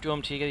even a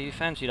Sturmtiger if you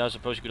fancied. I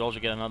suppose you could also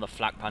get another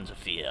Flakpanzer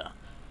 4.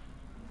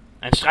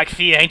 And strike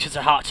fear into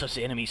the hearts of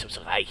the enemies of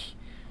the Reich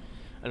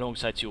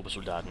alongside the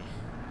Obersoldaten,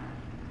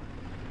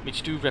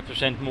 which do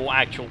represent more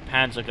actual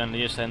Panzer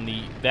Grenadiers than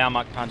the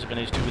Wehrmacht Panzer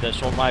Grenadiers do with their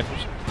assault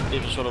rifles. They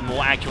were sort of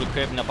more actually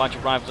equipped in a bunch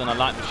of rifles and a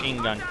light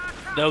machine gun,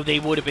 though they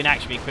would have been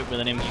actually equipped with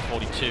an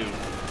MG42.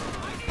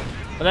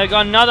 But they've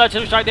got another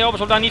to strike. The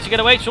orbital down needs to get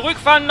away.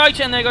 Zurückfahren, Leute,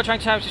 and they go trying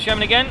to salvage the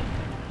Sherman again.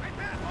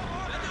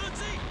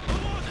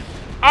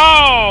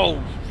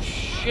 Oh!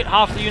 Shit,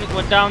 half the unit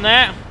went down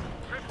there.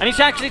 And he's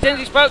actually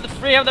tendency spoke the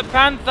three of the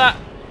Panther.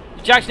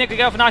 The Jackson could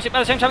go for nice hit, but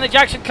at the same time the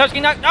Jackson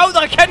closing out. Oh,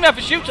 the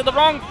Raketenwerfer shoots at the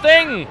wrong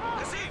thing!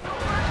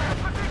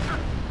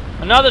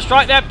 Another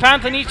strike there.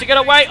 Panther needs to get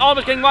away.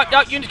 Almost getting wiped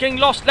out. Units getting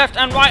lost left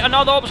and right.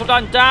 Another orbital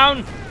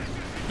down.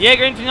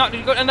 Jaeger infantry not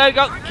good. And they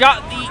got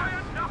the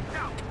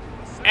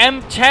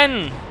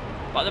M10.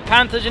 But the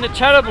Panther's in a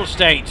terrible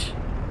state.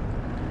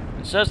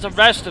 And so is the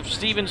rest of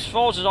Stephenn's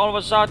forces all of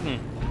a sudden.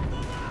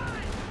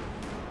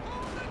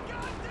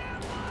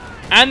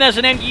 And there's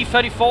an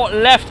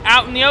MG-34 left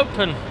out in the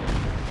open.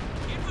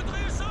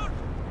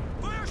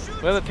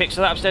 Whoever picks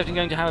that up is definitely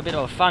going to have a bit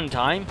of a fun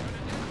time.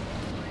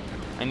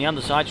 And the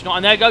underside's not.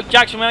 And there goes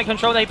Jackson when in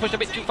control. They pushed a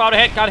bit too far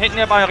ahead. Got hit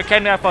nearby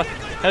Raketenwerfer.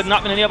 Heading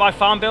up in a nearby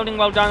farm building.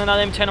 Well done.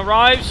 Another M10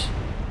 arrives.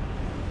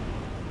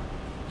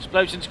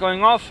 Explosions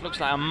going off.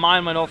 Looks like a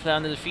mine went off there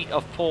under the feet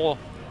of poor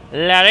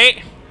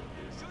Larry.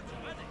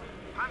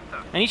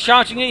 And he's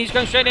charging in. He's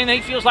going straight in.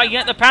 He feels like he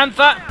hit the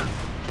Panther.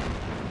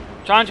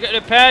 Trying to get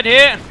repaired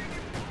here.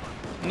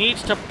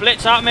 Needs to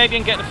blitz out maybe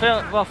and get the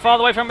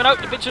farther away from it. Oh,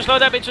 a bit too slow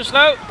there. A bit too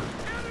slow.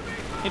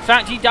 In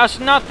fact, he does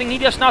nothing. He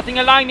does nothing.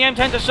 Allowing the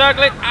M10 to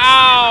circle it.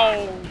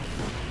 Ow!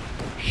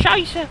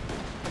 Scheisse!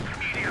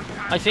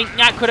 I think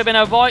that could have been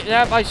avoided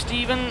there by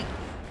Stephenn.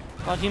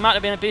 But he might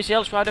have been busy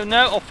elsewhere, I don't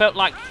know. Or felt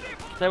like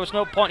there was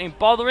no point in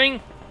bothering.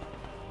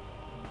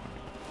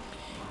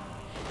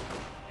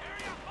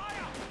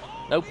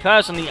 Though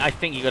personally, I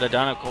think he could have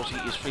done. Of course, he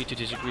is free to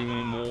disagree with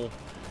me more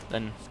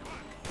than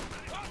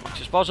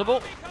much as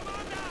possible.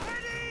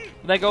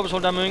 There goes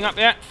all done moving up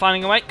there.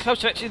 Finding away.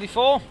 Close to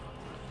X-64.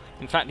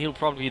 In fact, he'll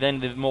probably then,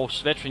 the more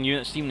veteran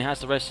unit Stephenn has,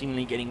 the rest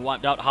seemingly getting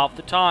wiped out half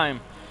the time.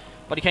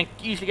 But he can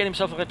easily get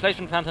himself a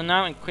replacement Panther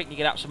now and quickly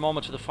get out some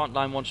armor to the front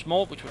line once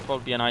more, which would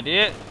probably be an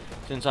idea,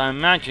 since I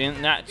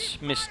imagine that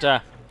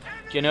Mr.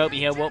 GenObi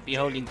here won't be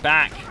holding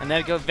back. And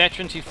there we go,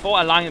 Veteran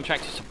T4, allowing them to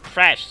actually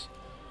suppress.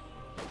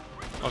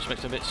 Also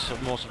makes it a bit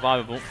more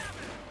survivable.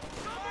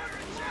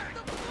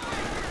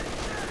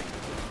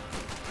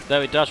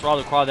 Though it does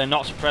rather require them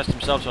not suppress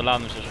themselves to allow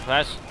them to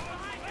suppress.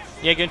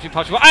 Yeah, going to be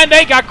possible. And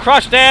they got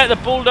crushed there. The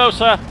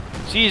bulldozer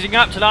seizing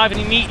up to life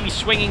and immediately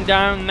swinging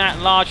down that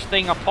large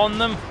thing upon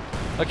them.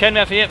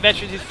 Raketenwerfer here,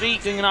 veteran to his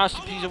feet, doing a nice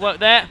piece of work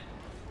there.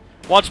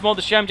 Once more,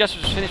 the Sherman just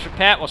was finished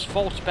repair, was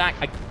forced back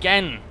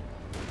again.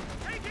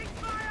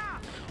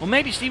 Or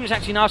maybe Stephenn's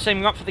actually now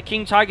saving up for the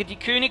King Tiger, the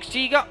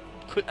Königstiger.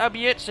 Could that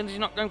be it, since he's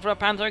not going for a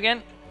Panther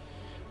again?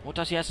 Or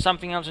does he have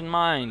something else in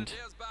mind?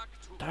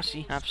 Does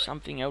he have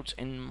something else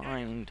in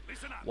mind?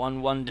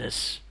 One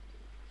wonders.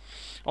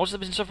 Also,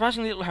 there's been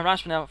surprisingly little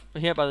harassment out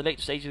here by the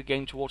later stage of the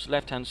game towards the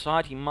left-hand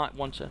side. He might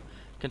want to,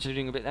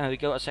 considering a bit, there we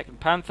go, a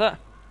second Panther.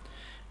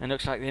 And it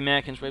looks like the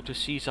Americans were able to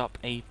seize up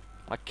a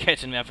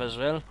Raketenwerfer as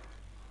well.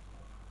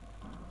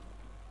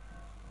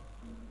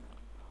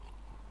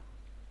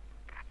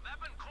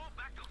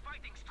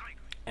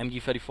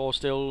 MG-34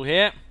 still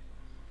here.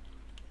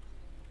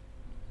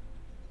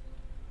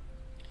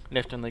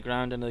 Left on the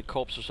ground under the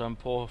corpse of some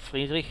poor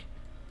Friedrich.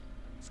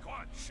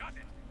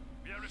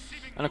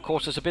 And of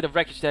course there's a bit of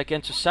wreckage there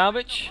again to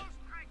salvage.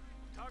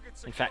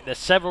 In fact, there's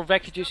several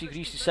wreckages you could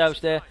easily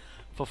salvage there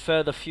for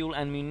further fuel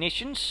and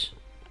munitions.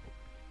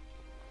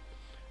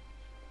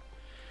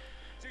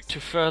 To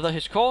further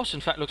his course.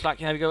 In fact, looks like,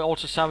 here we go,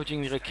 also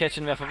salvaging the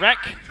Raketenwerfer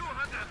wreck.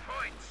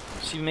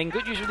 See, making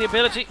good use of the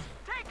ability.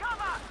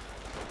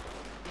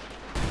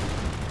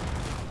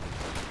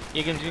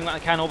 You're going to do what I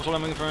can, orbital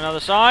moving from another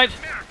side.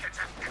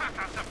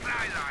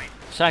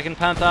 Second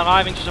Panther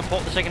arriving to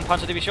support the second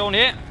Panzer Division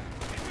here.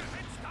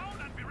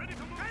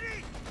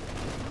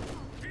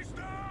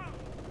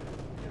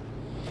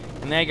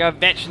 And there you go,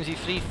 Veterans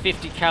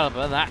E350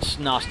 caliber. That's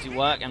nasty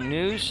work and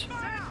news.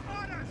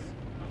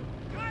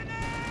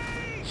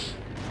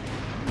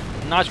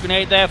 Nice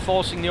grenade there,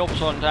 forcing the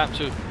orbital to have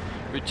to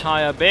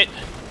retire a bit.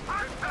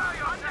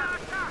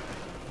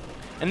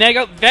 And there you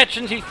go,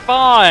 Veterans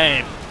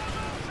E5.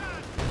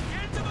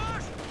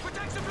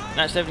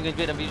 That's definitely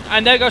going to be.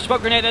 And there goes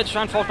smoke grenade there to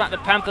try and force back the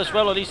Panther as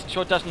well, or at least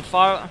ensure it doesn't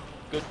fire.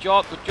 Good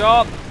job, good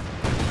job.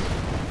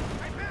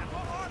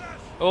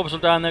 Orbital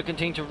down there,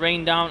 continue to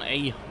rain down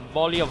a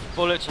volley of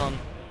bullets on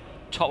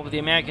top of the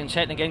American's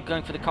head. And again,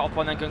 going for the cutoff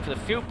point, then going for the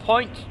fuel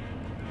point.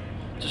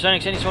 To a certain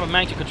extent, he's sort of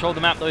managed to control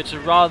the map, though it's a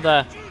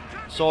rather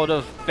sort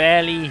of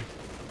barely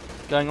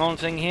going on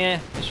thing here.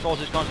 His force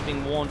is constantly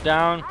being worn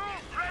down,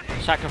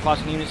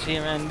 sacrificing units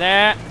here and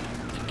there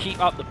to keep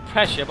up the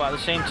pressure, but at the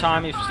same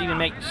time, if Stephenn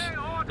makes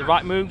the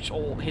right moves,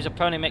 or his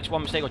opponent makes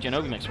one mistake, or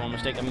GenObi makes one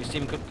mistake, I mean,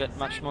 Stephenn could get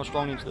much more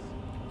strongly into the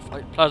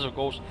fight. Plus, of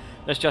course,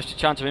 there's just a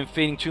chance of him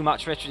feeding too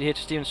much veteran here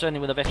to Stephenn, certainly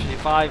with a veteran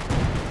 5.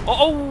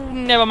 Oh,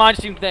 never mind,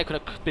 Stephenn there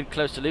could have been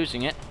close to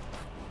losing it.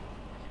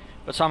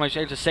 But somehow he's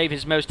able to save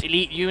his most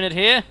elite unit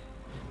here.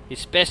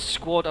 His best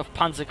squad of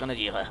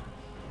Panzergrenadiere.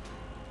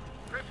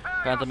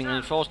 Panther being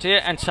reinforced here,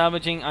 and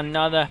salvaging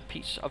another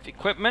piece of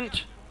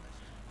equipment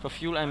for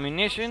fuel and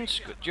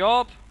munitions. Good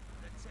job.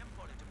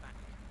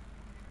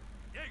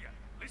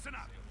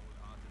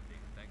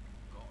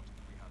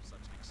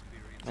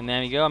 And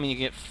there we go. I mean, you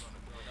get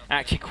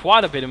actually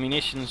quite a bit of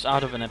munitions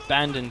out of an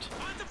abandoned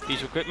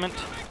piece of equipment.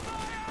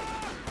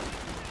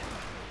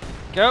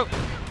 Go.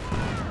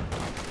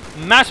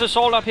 Mass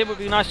assault up here would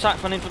be a nice site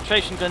for an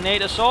infiltration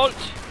grenade assault.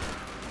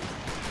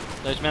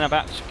 Those men are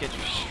about to get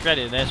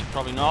shredded there, so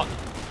probably not.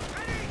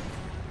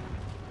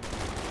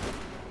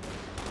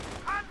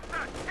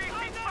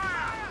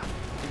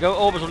 Go,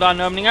 orbital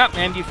line opening up.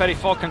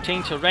 MD-34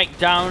 continuing to rake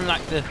down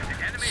like the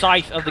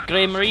scythe of the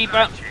Grim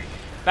Reaper.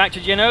 Back to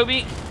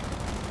GenObi.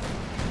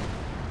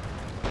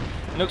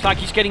 Looks like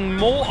he's getting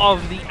more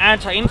of the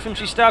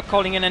anti-infantry stuff,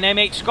 calling in an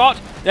M8 Scott.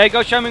 There you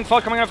go, Sherman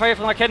 4 coming out fire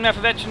from the Kidnap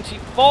of Efficiency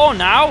 4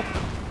 now.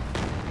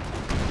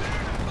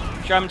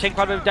 Sherman taking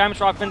quite a bit of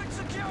damage. I've been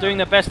doing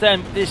their best there,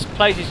 and this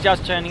place is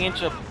just turning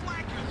into a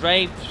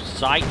grave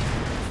site.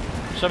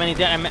 So many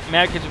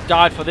Americans have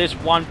died for this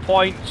 1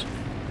 point.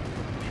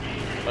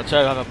 But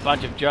so have a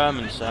bunch of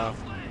Germans, so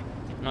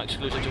not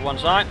exclusive to one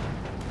side.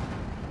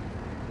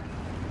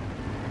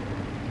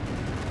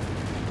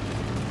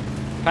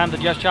 Panther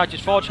just charges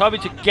forward, hoping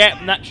to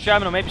get that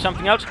Sherman or maybe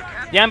something else.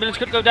 The ambulance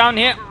could go down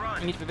here.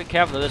 We need to be a bit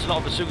careful. There's a lot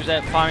of bazookas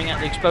there firing at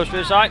the exposed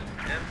rear side.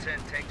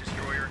 M10 tank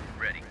destroyer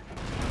ready.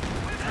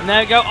 And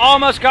there we go.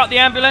 Almost got the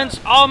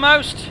ambulance.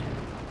 Almost.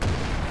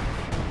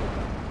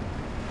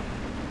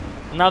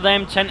 Another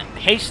M10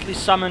 hastily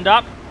summoned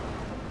up.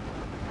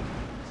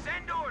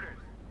 Send orders.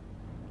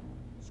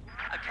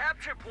 A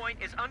capture point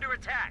is under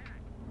attack.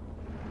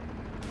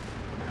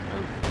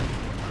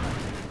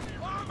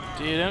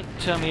 You don't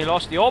tell me he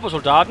lost the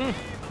orbital Darden.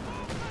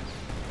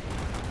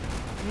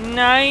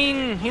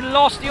 Nein! He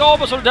lost the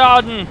orbital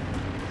Darden!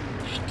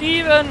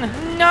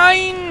 Stephenn!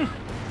 Nein!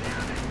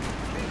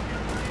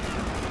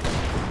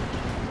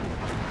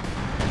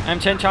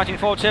 M10 charging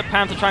forward tip,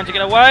 Panther trying to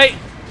get away.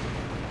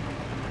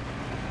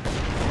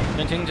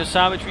 Continuing to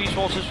salvage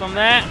resources from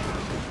there.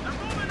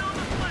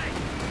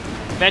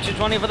 Veterans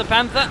running for the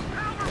Panther.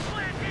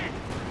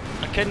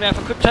 A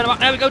Kidnapper could turn him up.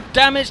 There we go,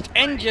 damaged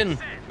engine.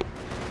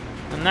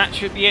 And that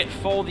should be it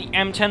for the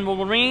M10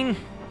 Wolverine.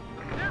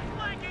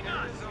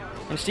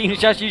 And Steve is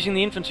just using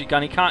the infantry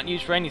gun. He can't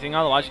use for anything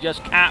otherwise. He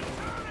just cap.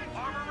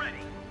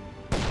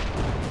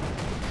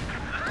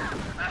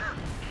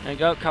 There you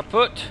go,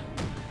 kaput.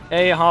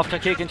 A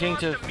half-track here continuing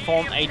to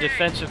form a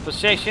defensive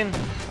position.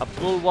 A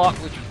bulwark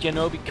which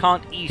GenObi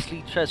can't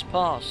easily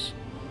trespass.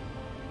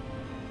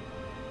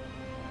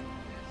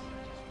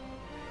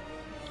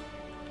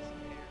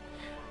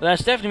 But there's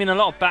definitely been a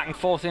lot of back and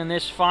forth in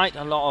this fight.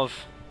 A lot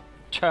of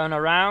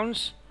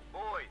turnarounds,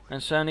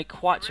 and certainly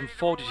quite some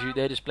fortitude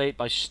there displayed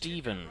by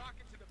Stephenn,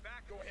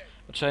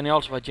 but certainly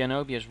also by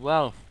GenObi as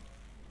well.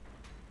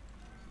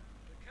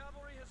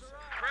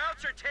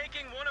 Krauts are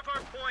taking one of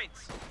our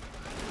points.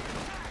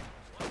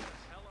 What the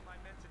hell am I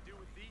meant to do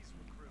with these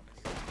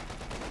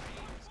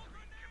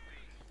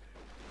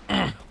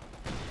recruits?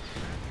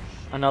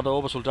 Another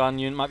orbital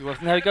Darden unit might be worth.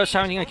 There we go,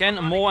 sounding again,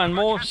 more and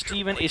more.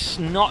 Stephenn is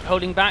not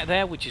holding back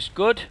there, which is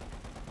good.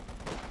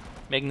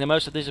 Making the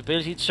most of this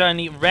ability. It's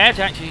certainly rare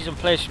to actually see some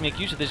players make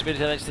use of this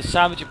ability. That's the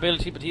salvage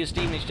ability, but here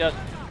Stephenn is just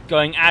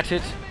going at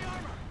it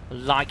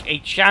like a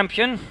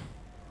champion.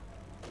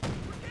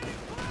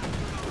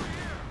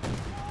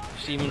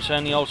 Stephenn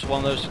certainly also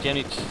one of those who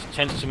generally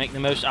tends to make the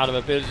most out of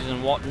abilities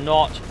and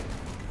whatnot.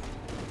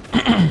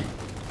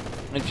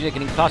 If you're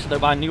getting clustered though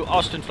by a new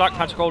Austin flak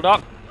patch called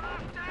up.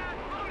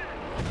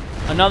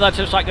 Another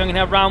just like going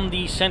around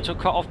the central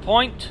cut-off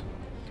point,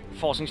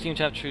 forcing Stephenn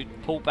to have to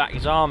pull back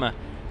his armour.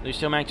 They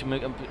still managed to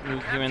move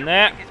here and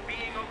there.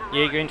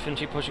 Jaeger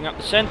infantry pushing up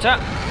the centre.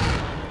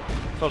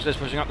 Forces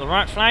pushing up the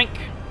right flank.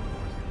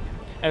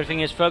 Everything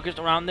is focused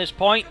around this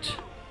point.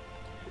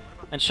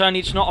 And certainly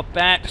it's not a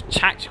bad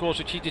tactical or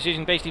strategic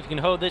decision. Basically, if you can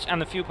hold this and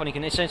the fuel point, he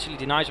can essentially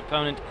deny his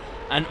opponent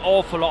an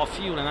awful lot of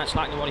fuel, and that's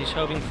likely what he's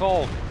hoping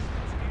for.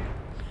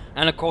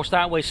 And of course,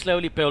 that way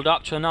slowly build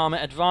up to an armour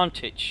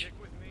advantage.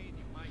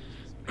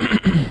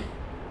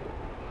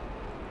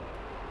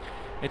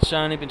 It's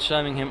certainly been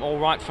serving him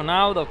alright for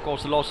now, though of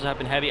course the losses have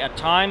been heavy at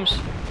times.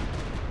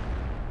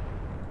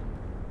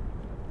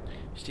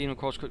 Stephenn of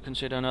course could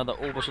consider another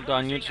orbital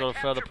Darden unit to sort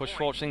of further push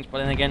forward things, but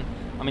then again,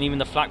 I mean even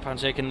the flak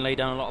panzer can lay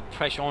down a lot of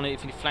pressure on it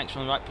if he flanks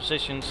from the right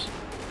positions.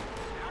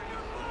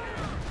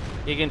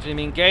 Jaeger infantry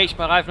being engaged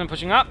by riflemen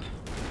pushing up.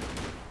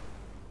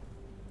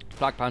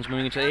 Flak panzer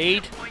moving into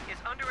aid.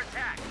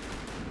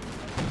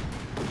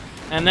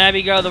 And there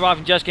we go, the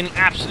riflemen just getting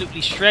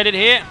absolutely shredded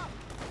here.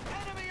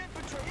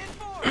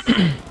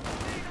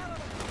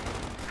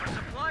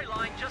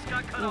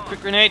 Ooh,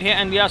 quick grenade here,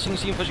 and we are seeing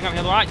Stephenn pushing up here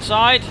on the right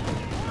side.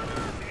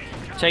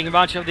 Taking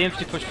advantage of the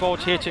infantry push forward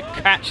here to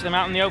catch them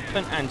out in the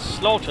open and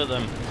slaughter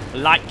them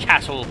like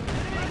cattle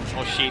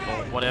or sheep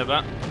or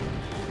whatever.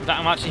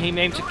 That much he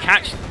aimed to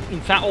catch, in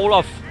fact, all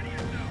of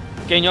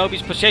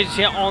GenObi's positions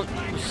here on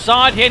the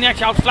side here, and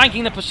actually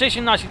outflanking the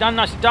position. Nicely done,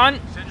 nicely done.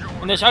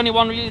 And there's only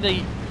one really,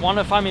 the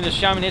 105 mm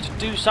Sherman here to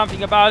do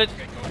something about it.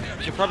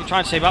 We should probably try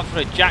and save up for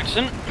a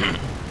Jackson.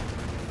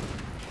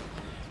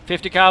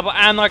 50 caliber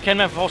and the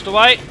Kenman forced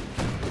away.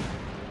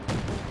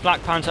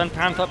 Black Panther and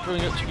Panther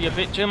proving it to be a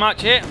bit too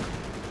much here.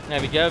 There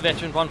we go,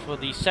 veteran one for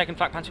the second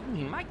flak panzer. Ooh,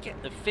 he might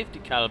get the 50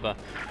 caliber.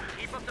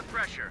 Keep up the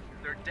pressure.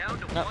 They're down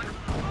to No. one.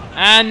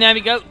 And there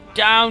we go,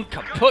 down,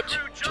 kaput,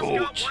 Just got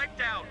torch.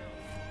 wiped out.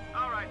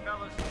 All right,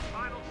 fellas.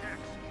 Final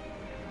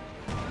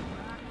checks.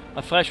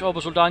 A fresh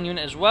orbital down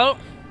unit as well.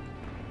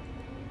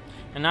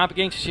 And now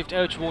beginning to shift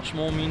out towards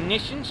more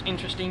munitions.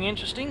 Interesting,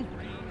 interesting.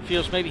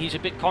 Feels maybe he's a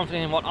bit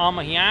confident in what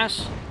armor he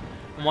has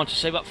and wants to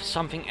save up for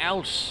something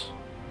else.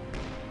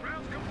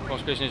 Of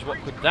course, question is, what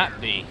could that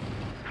be?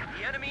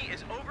 The enemy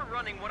is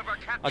overrunning one of our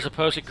capture I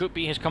suppose it could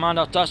be his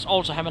commander does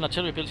also have an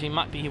artillery ability.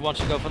 Might be he wants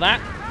to go for that.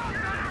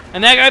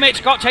 And there you go, mate.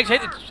 Scott takes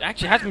it. It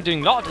actually has been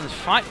doing a lot in this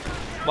fight.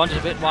 Wonders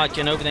a bit why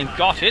GenObi then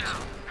got it.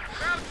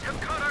 Crowds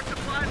have cut our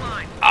supply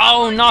line.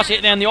 Oh, nasty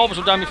hit there, and the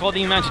orbital down before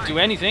they managed to do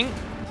anything.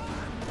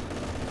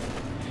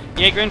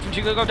 Jaeger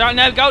infantry will go down.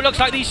 There we go. Looks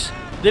like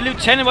the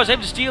lieutenant was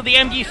able to steal the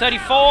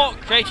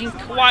MG-34, creating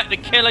quite the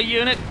killer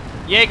unit.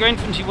 Jaeger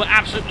infantry were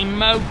absolutely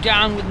mowed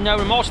down with no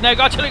remorse. And there we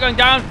go. Artillery going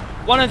down.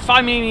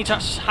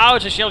 105mm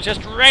howitzer shells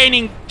just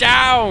raining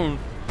down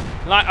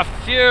like a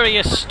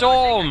furious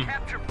storm.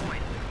 Capture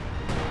point.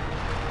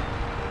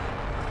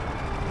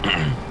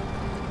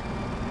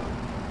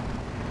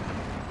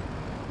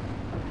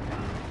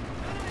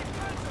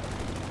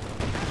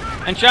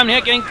 And Germany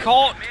here getting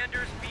caught.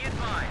 Commanders, be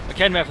advised.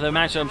 Again, for the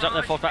managed to up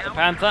there, forced back the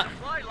Panther.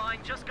 Supply line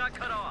just got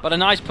cut off. But a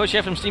nice push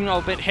here from Stephenn,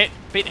 a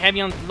bit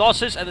heavy on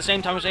losses. At the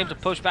same time, was able to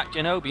push back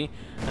GenObi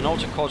and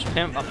also cause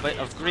him a bit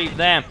of grief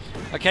there.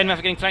 Again, we're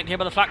getting flanked here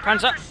by the Flak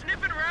Panzer.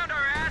 Sniffing around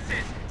our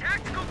asses.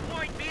 Tactical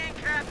point being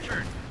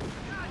captured.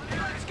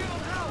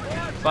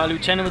 By a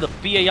lieutenant with a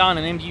BAR and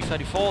an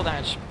MG-34.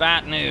 That's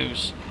bad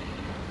news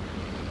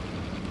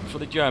for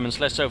the Germans,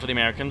 less so for the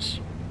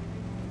Americans.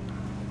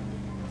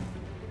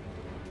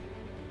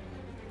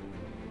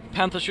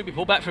 Panther should be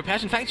pulled back for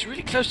repairs. In fact, it's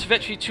really close to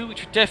Victory 2,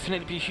 which would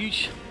definitely be a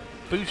huge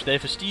boost there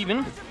for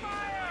Stephenn,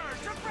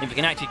 if he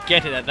can actually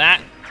get it at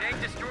that.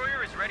 Tank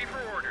destroyer is ready for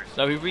orders.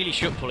 So he really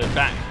should pull it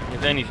back,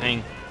 if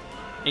anything.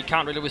 He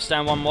can't really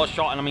withstand one more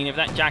shot, and I mean, if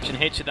that Jackson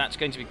hits it, that's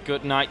going to be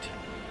good night.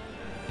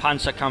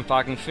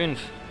 Panzerkampfwagen 5.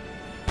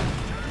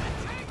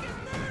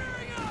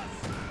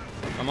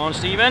 Come on,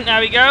 Stephenn. There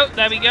we go.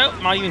 There we go.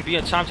 Might even be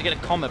a time to get a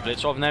combat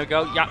blitz off, and there we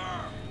go. Yeah.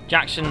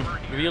 Jackson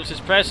reveals his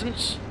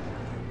presence.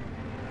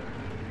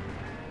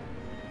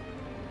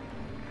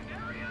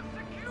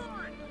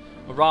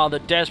 A rather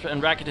desperate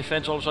and ragged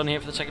defense all of a sudden here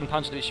for the second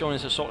Panzer Division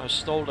as the sort of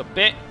stalled a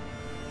bit.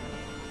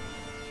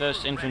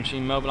 First infantry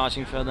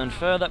mobilizing further and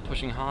further,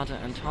 pushing harder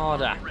and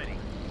harder.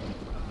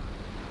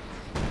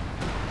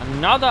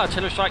 Another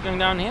artillery strike going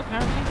down here,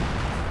 apparently.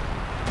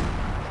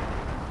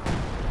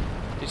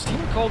 Did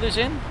Stephenn call this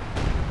in?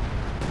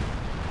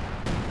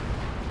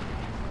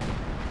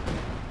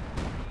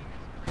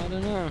 I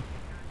don't know.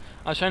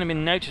 I've only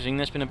been noticing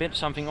there's been a bit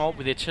something odd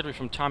with the artillery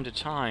from time to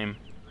time.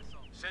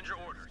 Send your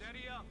orders.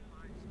 Steady up.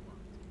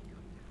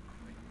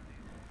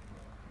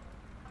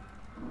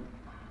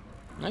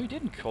 No, he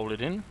didn't call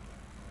it in.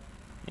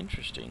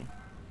 Interesting.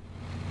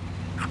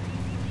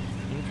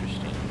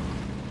 Interesting.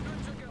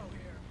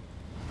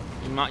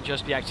 It might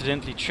just be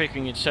accidentally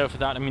triggering itself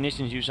without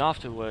ammunition use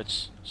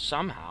afterwards,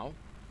 somehow.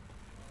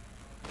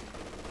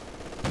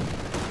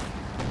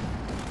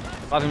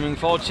 Rather moving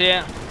forwards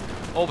here.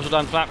 Orbital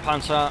and Flak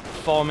Panzer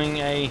forming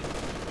a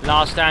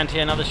last stand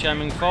here, another show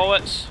moving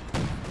forwards.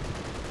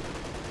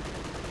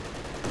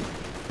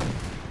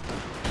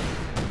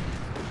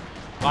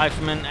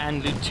 Rifleman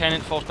and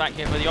Lieutenant forced back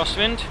here for the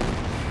Ostwind.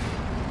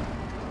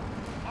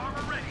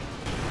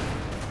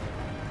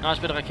 Nice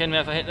bit of a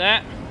Raketenwerfer hit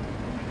there.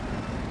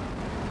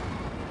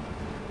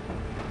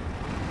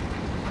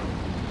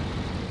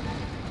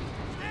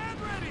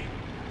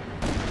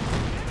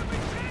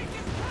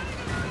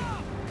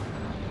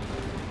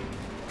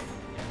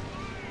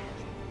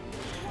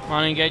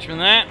 One engagement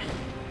there.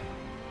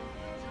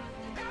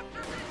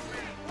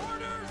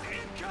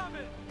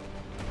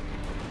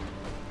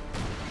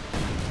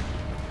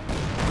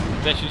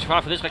 Veterans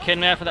fire for this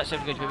Raketenwerfer. That's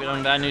definitely going to be a bit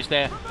on bad news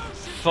there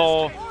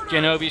for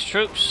GenObi's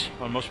troops,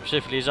 or more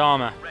specifically his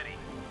armour.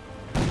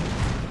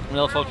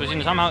 Well, folks,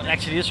 somehow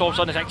actually this all of a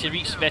sudden has actually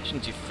reached veteran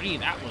to 3.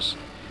 That was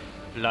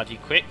bloody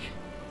quick.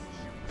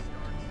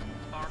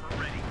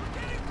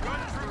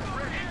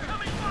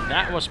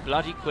 That was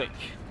bloody quick.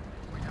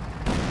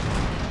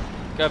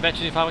 Go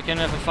veteran fire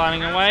Raketenwerfer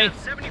firing away.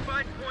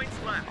 75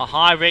 points left. A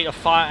high rate of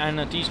fire and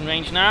a decent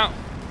range now.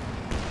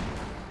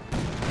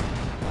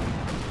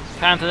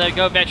 Panther, there we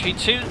go, Battery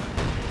 2.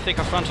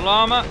 Thicker frontal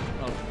armour.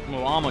 Well,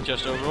 more armour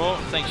just overall,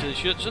 thanks to the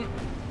Schutzen.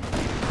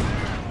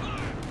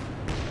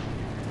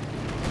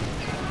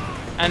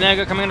 And there we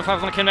go, coming in the fire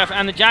from the Raketenwerfer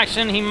and the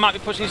Jackson. He might be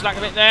pushing his luck a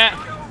bit there.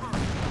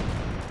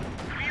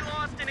 We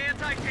lost an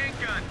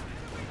anti-tank gun.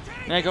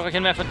 There we go,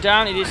 Raketenwerfer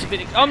down. It is a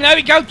bit. Oh, there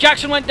we go,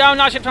 Jackson went down.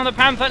 Nice hit from the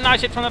Panther,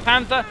 nice hit from the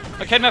Panther.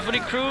 Raketenwerfer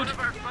recruit. One of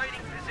our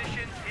fighting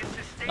positions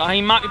is to stay.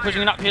 He might be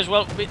pushing it up here as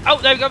well. Oh,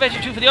 there we go,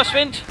 Battery 2 for the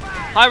Ostwind.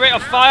 High rate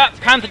of fire.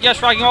 Panther just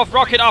striking off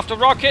rocket after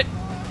rocket.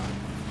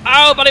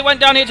 Oh, but it went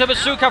down here to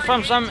bazooka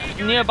from some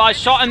nearby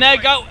shot. And there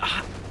you go.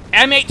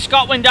 M8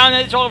 Scott went down there.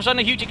 It's all of a sudden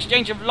a huge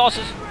exchange of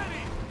losses.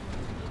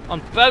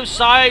 on both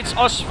sides.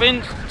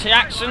 Ostwind,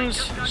 Jackson's,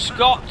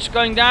 Scott's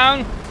going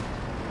down.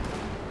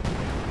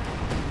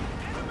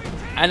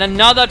 And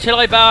another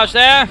artillery barrage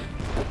there.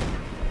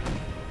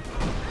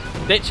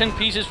 Bits and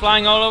pieces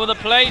flying all over the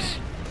place.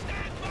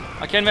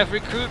 I can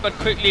recruit, but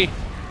quickly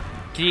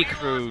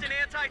decrewed.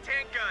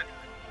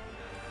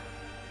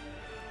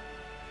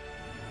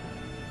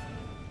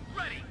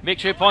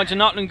 Victory points are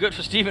not looking good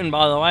for Stephenn,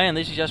 by the way, and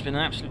this has just been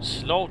an absolute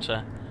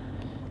slaughter.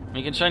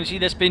 You can certainly see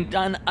there's been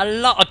done a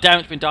lot of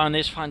damage been done on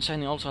this fight, and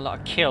certainly also a lot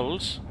of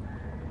kills.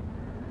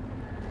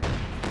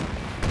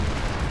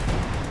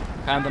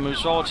 Panther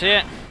moves forward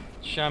here.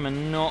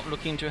 Sherman not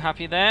looking too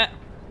happy there.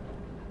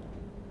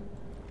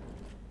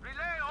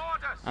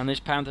 And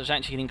this Panther's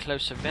actually getting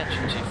close to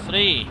Veterans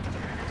 3.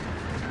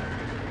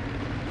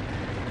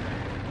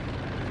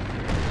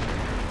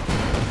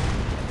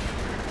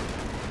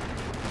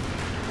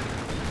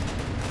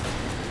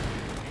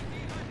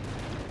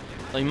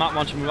 So you might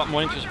want to move up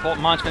more into support.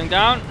 Mine's going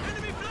down.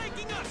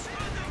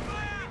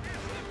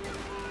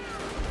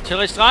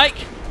 Artillery strike.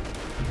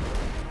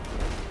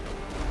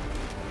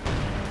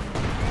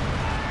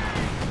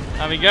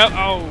 There we go.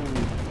 Oh,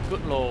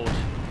 good lord.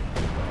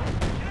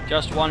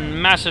 Just one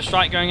massive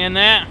strike going in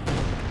there.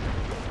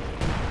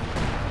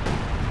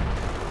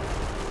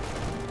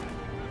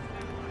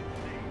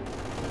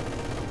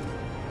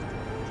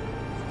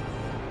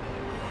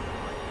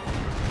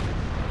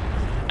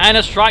 And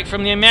a strike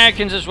from the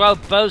Americans as well,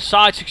 both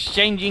sides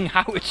exchanging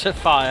howitzer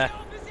fire.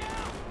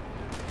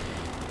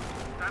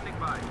 Standing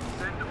by.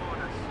 Send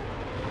orders.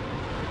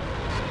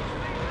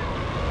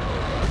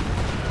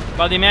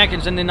 But the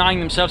Americans are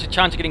denying themselves a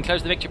chance of getting close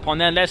to the victory point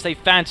there, unless they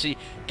fancy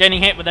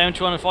getting hit with their own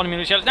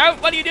 240mm shells. No,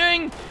 what are you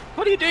doing?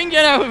 What are you doing,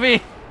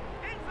 GenObi?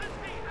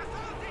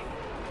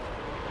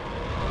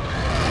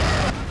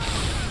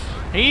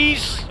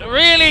 He's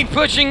really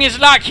pushing his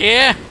luck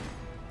here.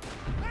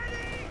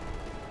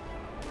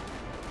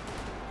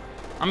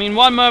 I mean,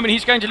 one moment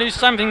he's going to lose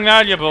something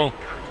valuable.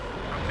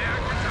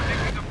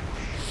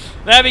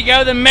 There we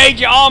go, the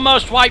Major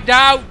almost wiped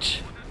out.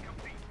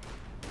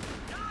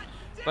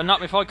 But not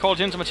before he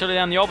called in some artillery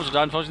down the opposite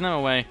side and forcing them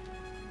away.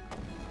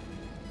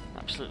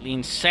 Absolutely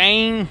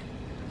insane.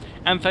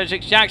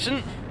 M36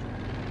 Jackson.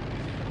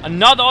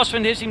 Another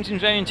Ostwind here seems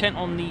very intent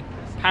on the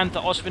Panther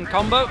Ostwind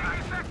combo.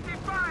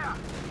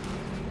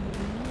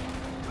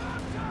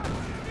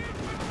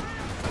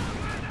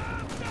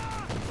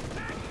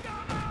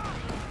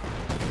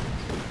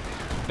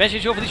 Best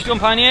usual for the Storm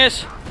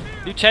Pioneers.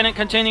 Lieutenant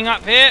continuing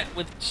up here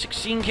with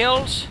 16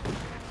 kills.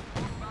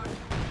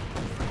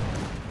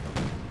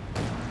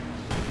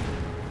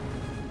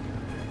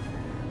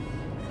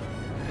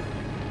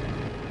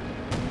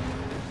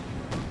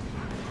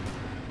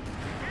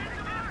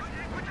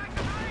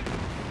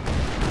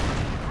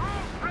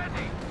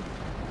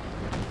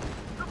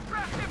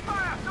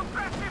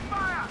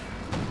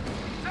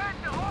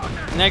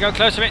 And there go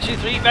close to Victory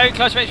 3, very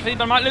close to Victory 3,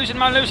 but might lose it,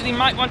 he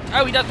might want...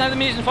 Oh, he doesn't have the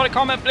munitions for the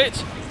combat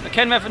blitz. But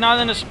Ken for now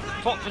in a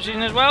spot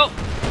position as well.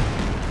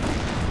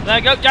 There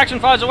you go, Jackson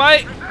fires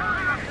away.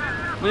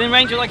 Within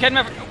range of like Ken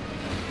Mefford.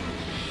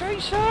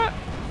 Chaser.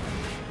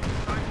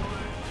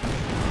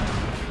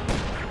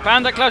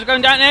 Panther close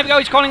going down, there we go,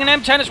 he's calling an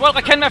M10 as well,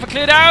 like Ken Mefford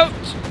cleared out.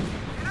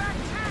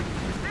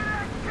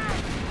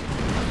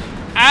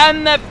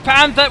 And the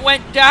Panther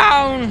went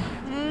down.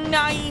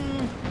 9.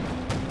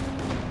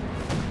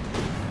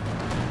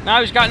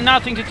 Now he's got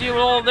nothing to do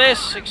with all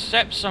this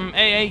except some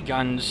AA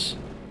guns.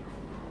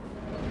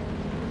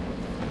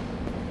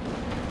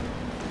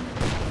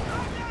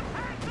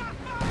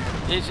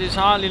 This is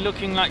hardly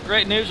looking like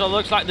great news, or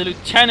looks like the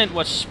lieutenant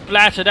was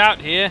splattered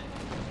out here.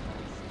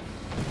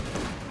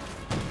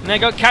 And they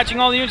go catching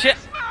all the units here.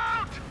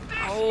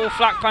 Oh,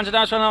 flak Panther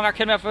down, so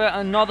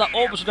another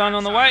orbital down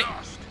on the way.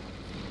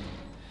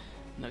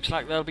 Looks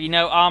like there'll be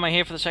no armour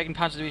here for the 2nd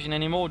Panzer Division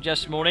anymore,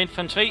 just more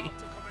infantry.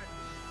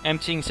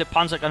 Emptying the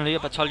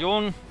Panzergrenadier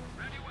Battalion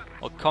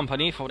or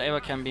company for whatever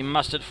can be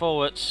mustered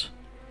forwards.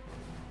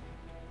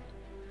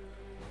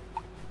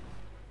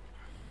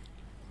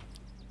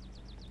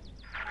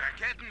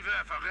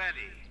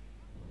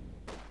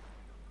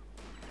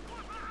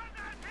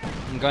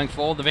 I'm going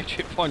for all the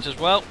victory points as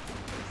well.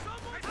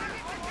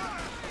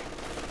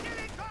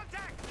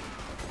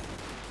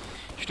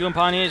 Sturm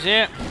Pioneers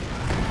here.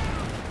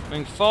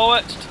 Moving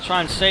forward to try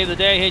and save the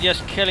day here,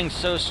 just killing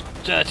so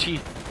dirty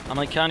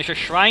Amerikanische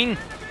Schwein.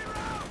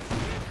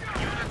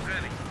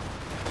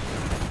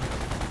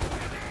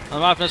 The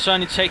Rifle is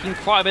certainly taking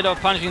quite a bit of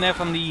punishing there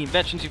from the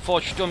Veterans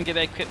 4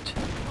 Sturmgewehr equipped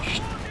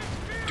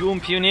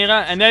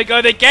Sturmpioniere. And there you go,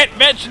 they get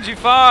Veterans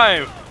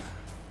 5!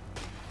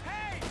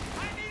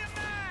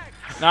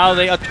 Now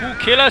they are 2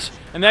 killers,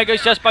 and there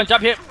goes just bunched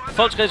up here.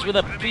 Volkskriegs with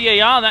a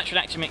PAR, that should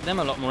actually make them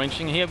a lot more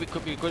interesting here. It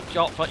could be a good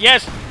shot for,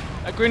 yes!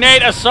 A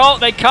grenade assault,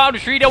 they can't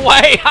retreat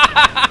away!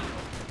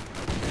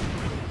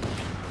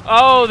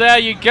 Oh, there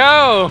you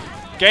go!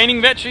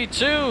 Gaining victory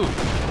 2!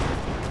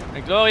 A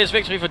glorious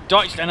victory for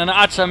Deutschland and an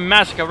utter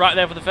massacre right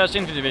there for the 1st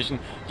Infantry Division.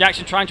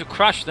 Jackson trying to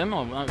crush them.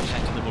 Oh, that was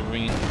actually the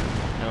Wolverine.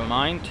 Never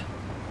mind.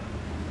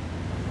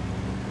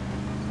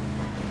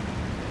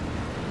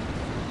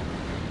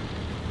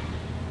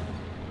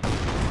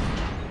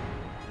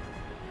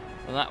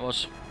 Well, that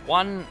was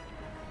one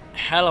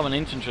hell of an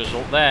infantry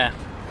assault there.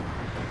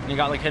 And you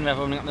got the Kinref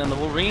opening up, then the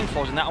Wolverine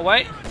forcing that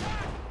away.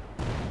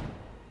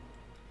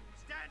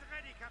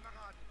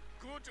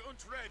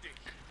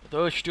 But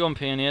those Sturm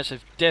Pioneers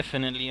have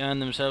definitely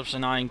earned themselves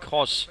an Iron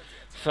Cross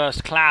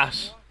first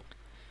class.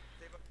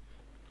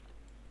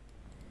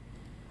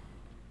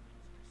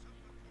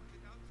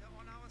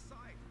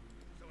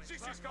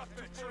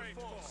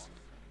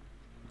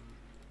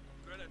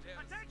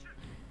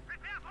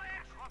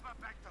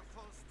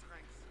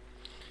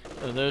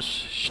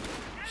 Those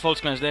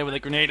Volksmans there with a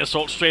grenade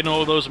assault straight on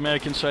all those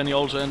Americans certainly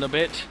also earned a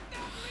bit.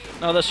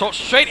 Now the assault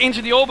straight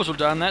into the orbital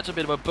down. That's a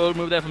bit of a bold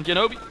move there from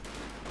GenObi.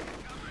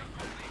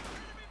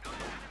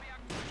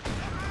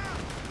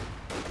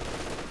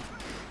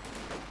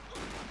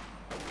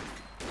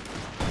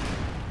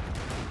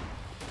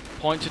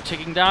 Points are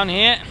ticking down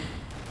here.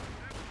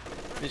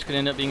 This could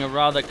end up being a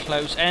rather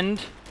close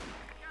end.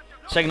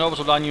 Second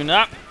orbital line unit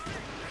up.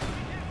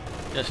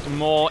 Just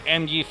more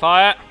MG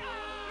fire.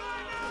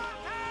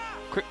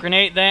 Quick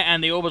grenade there,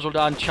 and the orbital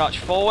down charge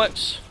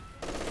forwards.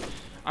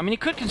 I mean, he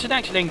could consider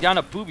actually laying down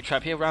a booby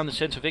trap here around the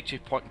centre of victory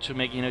point to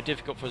make it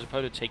difficult for his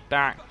opponent to take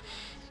back.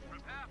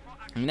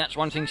 I mean, that's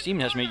one thing Stephenn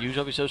has made use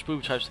of, is those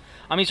booby traps.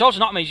 I mean, he's also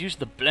not made use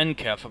of the blend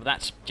curve, but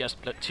that's just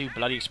too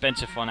bloody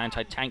expensive for an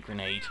anti-tank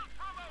grenade,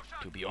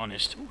 to be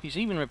honest. Ooh, he's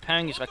even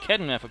repairing his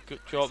Raketen there for a good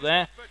job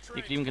there.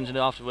 You could even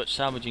consider afterwards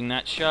salvaging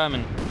that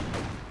Sherman.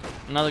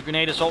 Another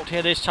grenade assault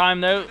here this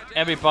time, though.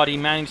 Everybody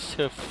managed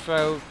to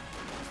throw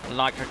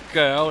like a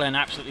girl and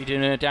absolutely do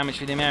no damage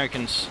for the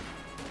Americans.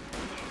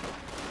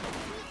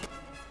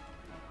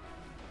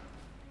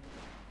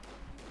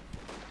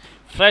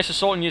 First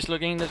assault and just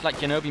looks like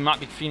GenObi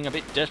might be feeling a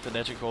bit desperate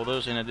there to call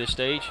those in at this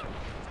stage.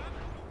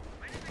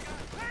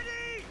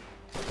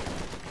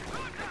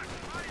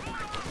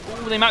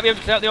 Ooh, they might be able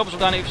to clear out the orbital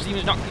down if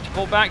Stephenn's not going to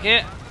pull back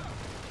here.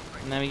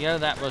 And there we go,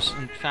 that was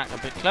in fact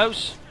a bit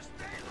close.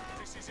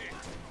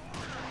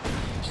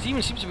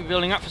 Stephenn seems to be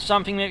building up for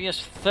something, maybe his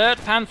third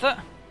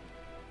Panther.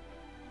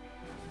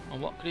 Or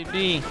what could it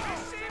be?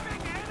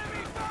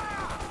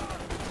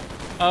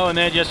 Oh, and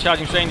they're just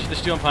charging straight into the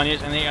Sturm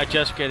Pioneers, and they are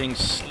just getting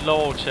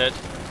slaughtered.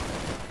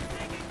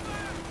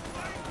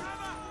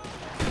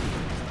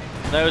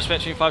 Those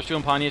Veteran 5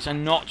 Sturm Pioneers are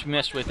not to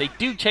mess with. They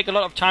do take a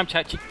lot of time to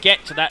actually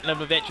get to that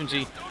level of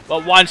veterancy,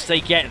 but once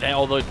they get there,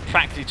 although it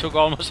practically took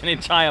almost an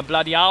entire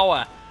bloody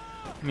hour,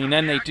 I mean,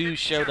 then they do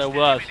show their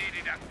worth.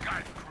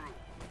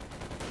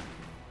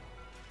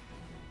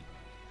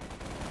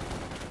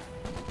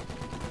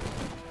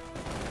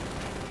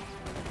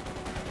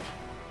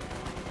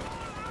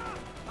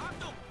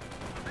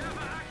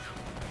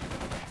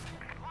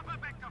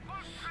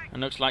 And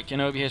looks like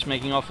GenObi is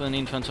making off with an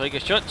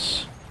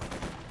Infanteriegeschütz.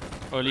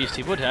 Or at least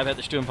he would have had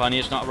the Sturm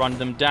Pioneers not run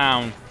them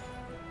down.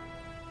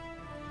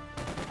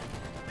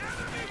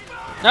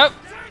 Nope!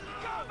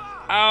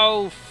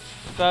 Oh,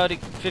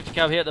 50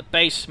 cal here at the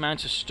base,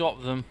 managed to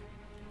stop them.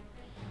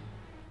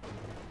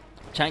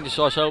 Tank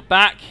destroys so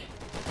back.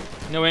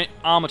 No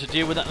armor to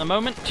deal with at the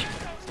moment.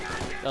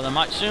 Though there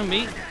might soon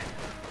be.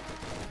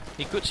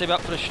 He could save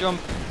up for the Sturm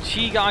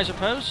Tiger, I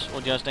suppose.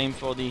 Or just aim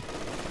for the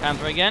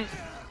Panther again.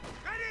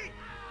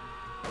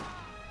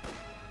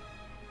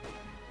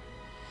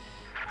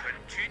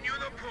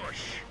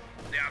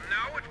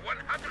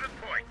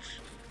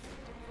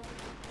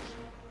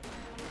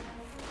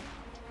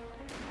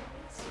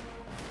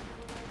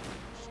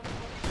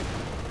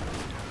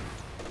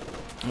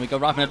 And we go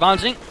right and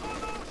advancing.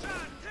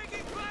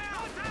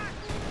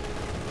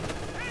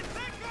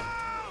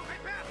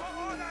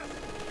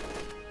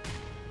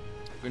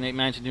 Grenade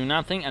man to do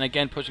nothing, and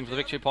again pushing for the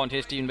victory point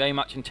here. Stephenn very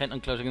much intent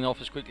on closing it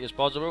off as quickly as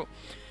possible.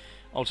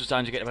 Also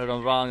starting to get a bit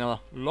of a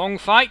long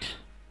fight.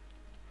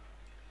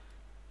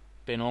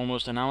 Been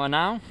almost an hour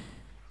now.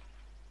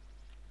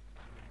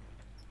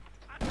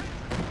 And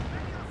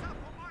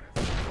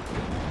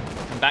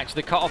back to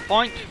the cut-off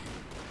point.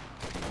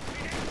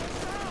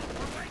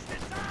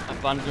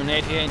 One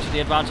grenade here into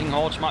the advancing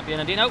hordes might be an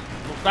idea. Nope,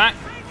 look back.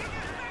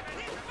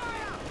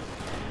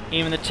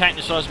 Even the tank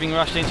destroyers being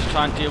rushed in to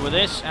try and deal with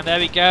this. And there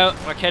we go,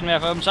 Raketen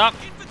opens up.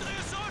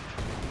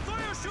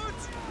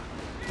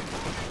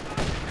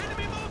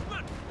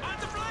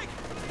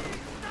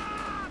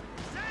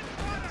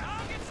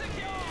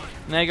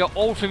 And there you go,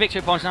 all 3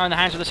 victory points now in the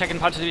hands of the 2nd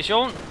Panzer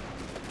Division.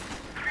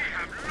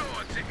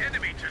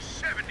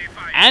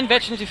 And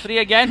veterans 3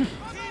 again.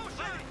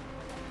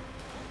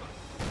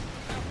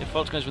 The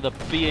Fox goes with a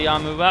BAR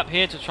move up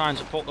here to try and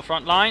support the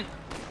front line.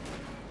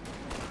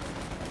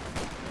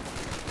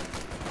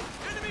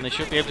 And they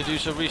should be able to do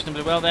so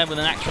reasonably well there with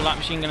an actual light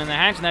machine gun in their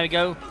hands. And there we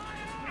go.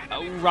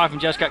 Oh, Rifleman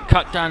just got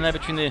cut down there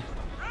between the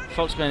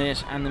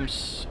Volksmaniers and them.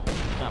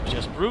 That was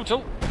just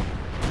brutal.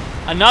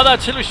 Another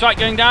artillery strike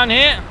going down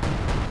here.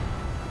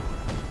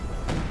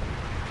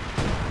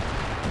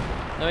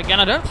 Though again,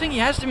 I don't think he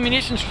has the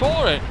munitions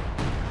for it.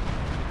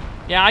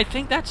 Yeah, I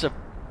think that's a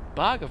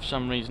bug of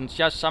some reason.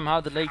 Just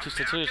somehow the latest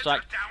artillery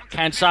strike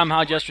can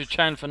somehow just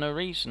return for no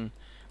reason.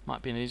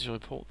 Might be an easy to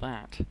report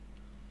that.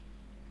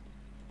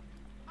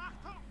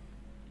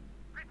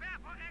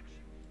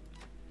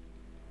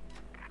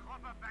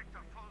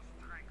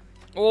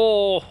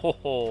 Oh, ho,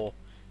 ho.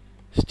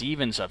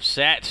 Stephenn's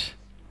upset.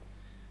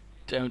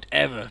 Don't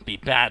ever be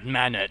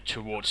bad-mannered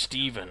towards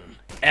Stephenn.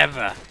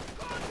 Ever.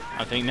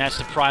 I think that's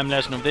the prime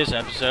lesson of this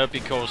episode,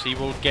 because he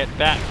will get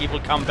back, he will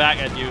come back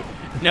at you,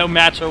 no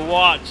matter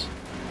what.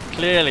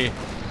 Clearly.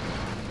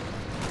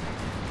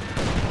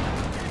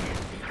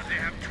 They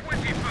have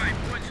 25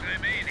 points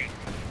remaining.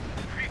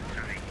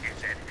 Victory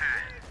is at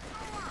hand.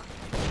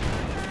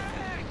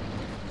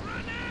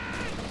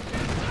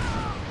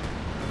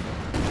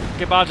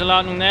 Geballte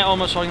Ladung there,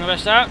 almost holding the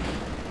rest out.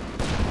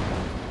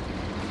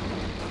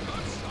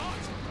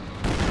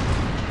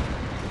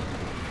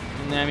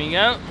 And there we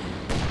go.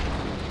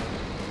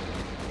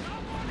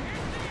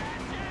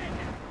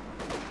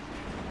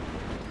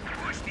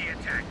 Push the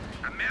attack.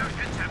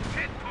 Americans have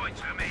 10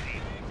 points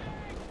remaining.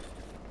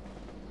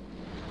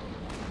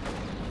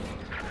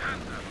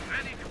 Panther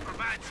ready to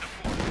provide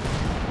support.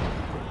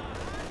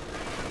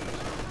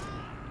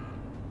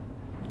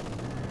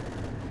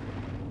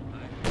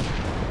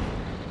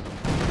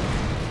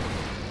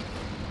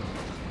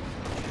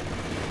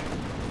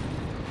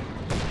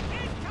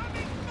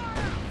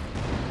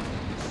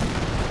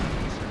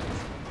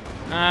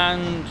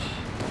 And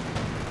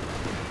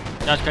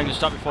that's going to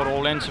stop before it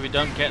all ends, so we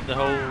don't get the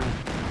whole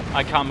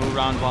I can't move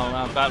around while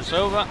our battle's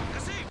over.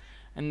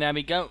 And there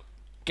we go.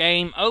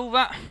 Game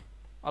over.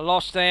 A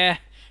loss there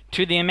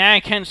to the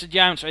Americans. The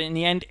Giants are in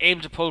the end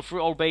able to pull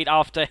through, albeit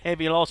after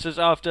heavy losses,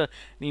 after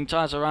the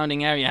entire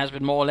surrounding area has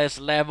been more or less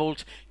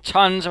leveled.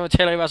 Tons of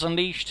artillery was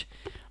unleashed.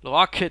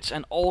 Rockets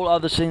and all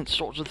other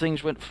sorts of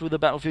things went through the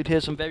battlefield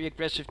here. Some very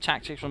aggressive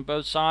tactics from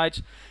both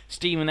sides.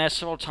 Stephenn there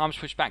several times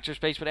pushed back to his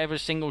base, but every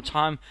single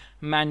time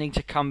managing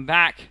to come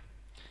back.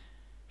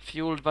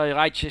 Fueled by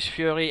righteous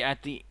fury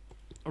at the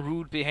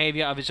rude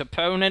behavior of his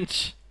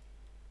opponent.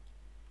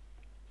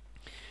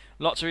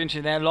 Lots of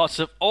infantry there, lots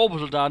of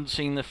orbital darts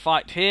seeing the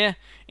fight here.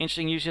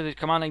 Interesting use of the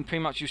commanding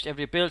pretty much used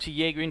every ability.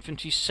 Jaeger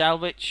infantry,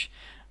 salvage.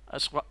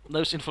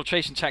 Those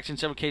infiltration attacks in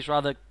several cases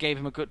rather gave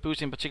him a good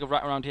boost, in particular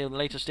right around here in the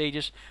later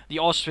stages. The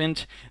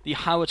Ostwind, the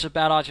howitzer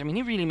barrage. I mean,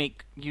 he really made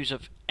use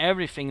of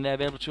everything there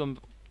available to him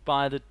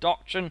by the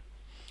doctrine.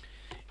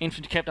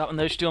 Infantry kept up on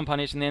those steel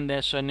pioneers, and then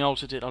there, so he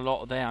also did a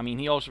lot there. I mean,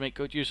 he also made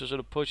good use of sort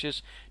of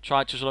pushes,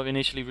 tried to sort of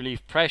initially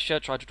relieve pressure,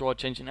 tried to draw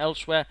attention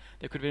elsewhere.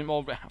 There could have been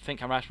more, I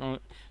think,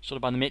 harassment sort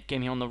of by the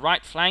mid-game here on the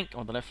right flank,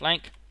 or the left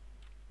flank.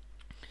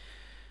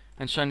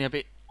 And certainly a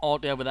bit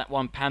odd there with that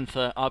one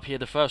Panther up here,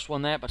 the first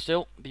one there, but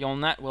still,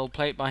 beyond that, well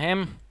played by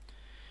him.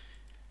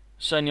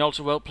 Certainly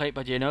also well played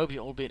by GenObi,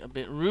 albeit a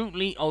bit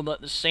rudely, although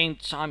at the same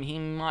time he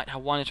might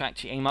have wanted to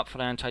actually aim up for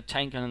the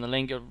anti-tank, and in the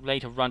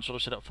later run sort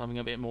of set up something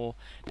a bit more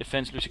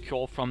defensively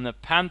secure from the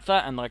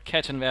Panther and the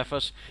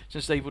Raketenwerfers,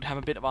 since they would have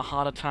a bit of a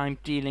harder time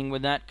dealing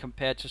with that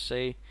compared to,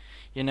 say,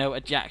 you know, a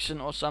Jackson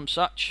or some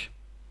such.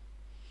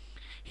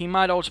 He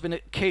might also have been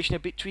occasionally a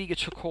bit too eager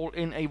to call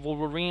in a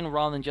Wolverine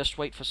rather than just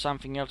wait for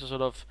something else to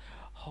sort of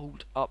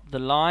hold up the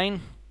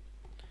line.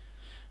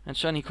 And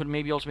certainly he could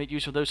maybe also make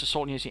use of those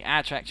assault units he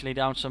had to actually lay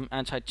down some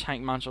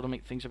anti-tank mounts, sort of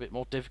make things a bit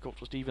more difficult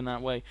for Stephenn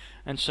that way.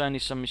 And certainly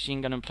some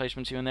machine gun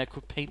emplacements here and there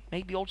could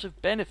maybe also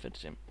benefit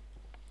him.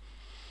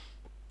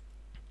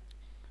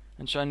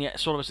 And certainly, yeah,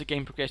 sort of as the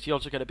game progressed, he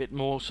also got a bit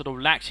more sort of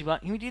laxy,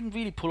 but he didn't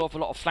really pull off a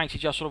lot of flanks. He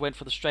just sort of went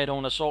for the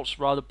straight-on assaults,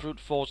 rather brute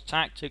force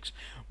tactics,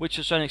 which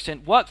to a certain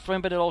extent worked for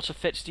him, but it also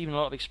fit Stephenn a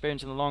lot of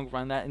experience in the long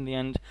run. That in the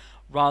end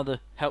rather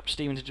helped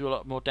Stephenn to do a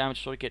lot more damage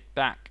to sort of get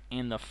back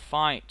in the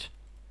fight.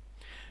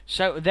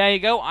 So there you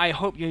go. I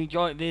hope you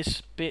enjoyed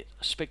this bit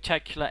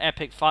spectacular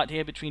epic fight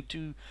here between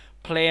two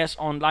players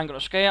on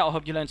Langrad. I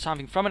hope you learned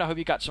something from it. I hope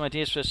you got some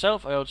ideas for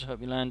yourself. I also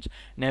hope you learned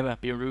never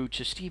be rude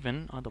to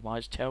Stephenn,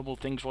 otherwise terrible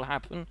things will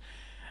happen.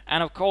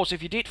 And of course,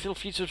 if you did, feel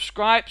free to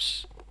subscribe,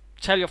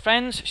 tell your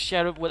friends,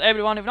 share it with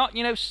everyone. If not,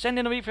 you know, send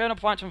in a replay and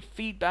provide some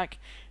feedback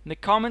in the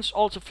comments.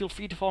 Also feel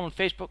free to follow on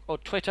Facebook or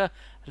Twitter,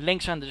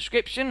 links are in the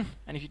description.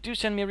 And if you do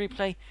send me a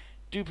replay,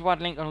 do provide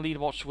a link on the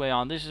leaderboard to where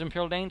on. This is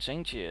Imperial Dane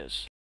saying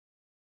cheers.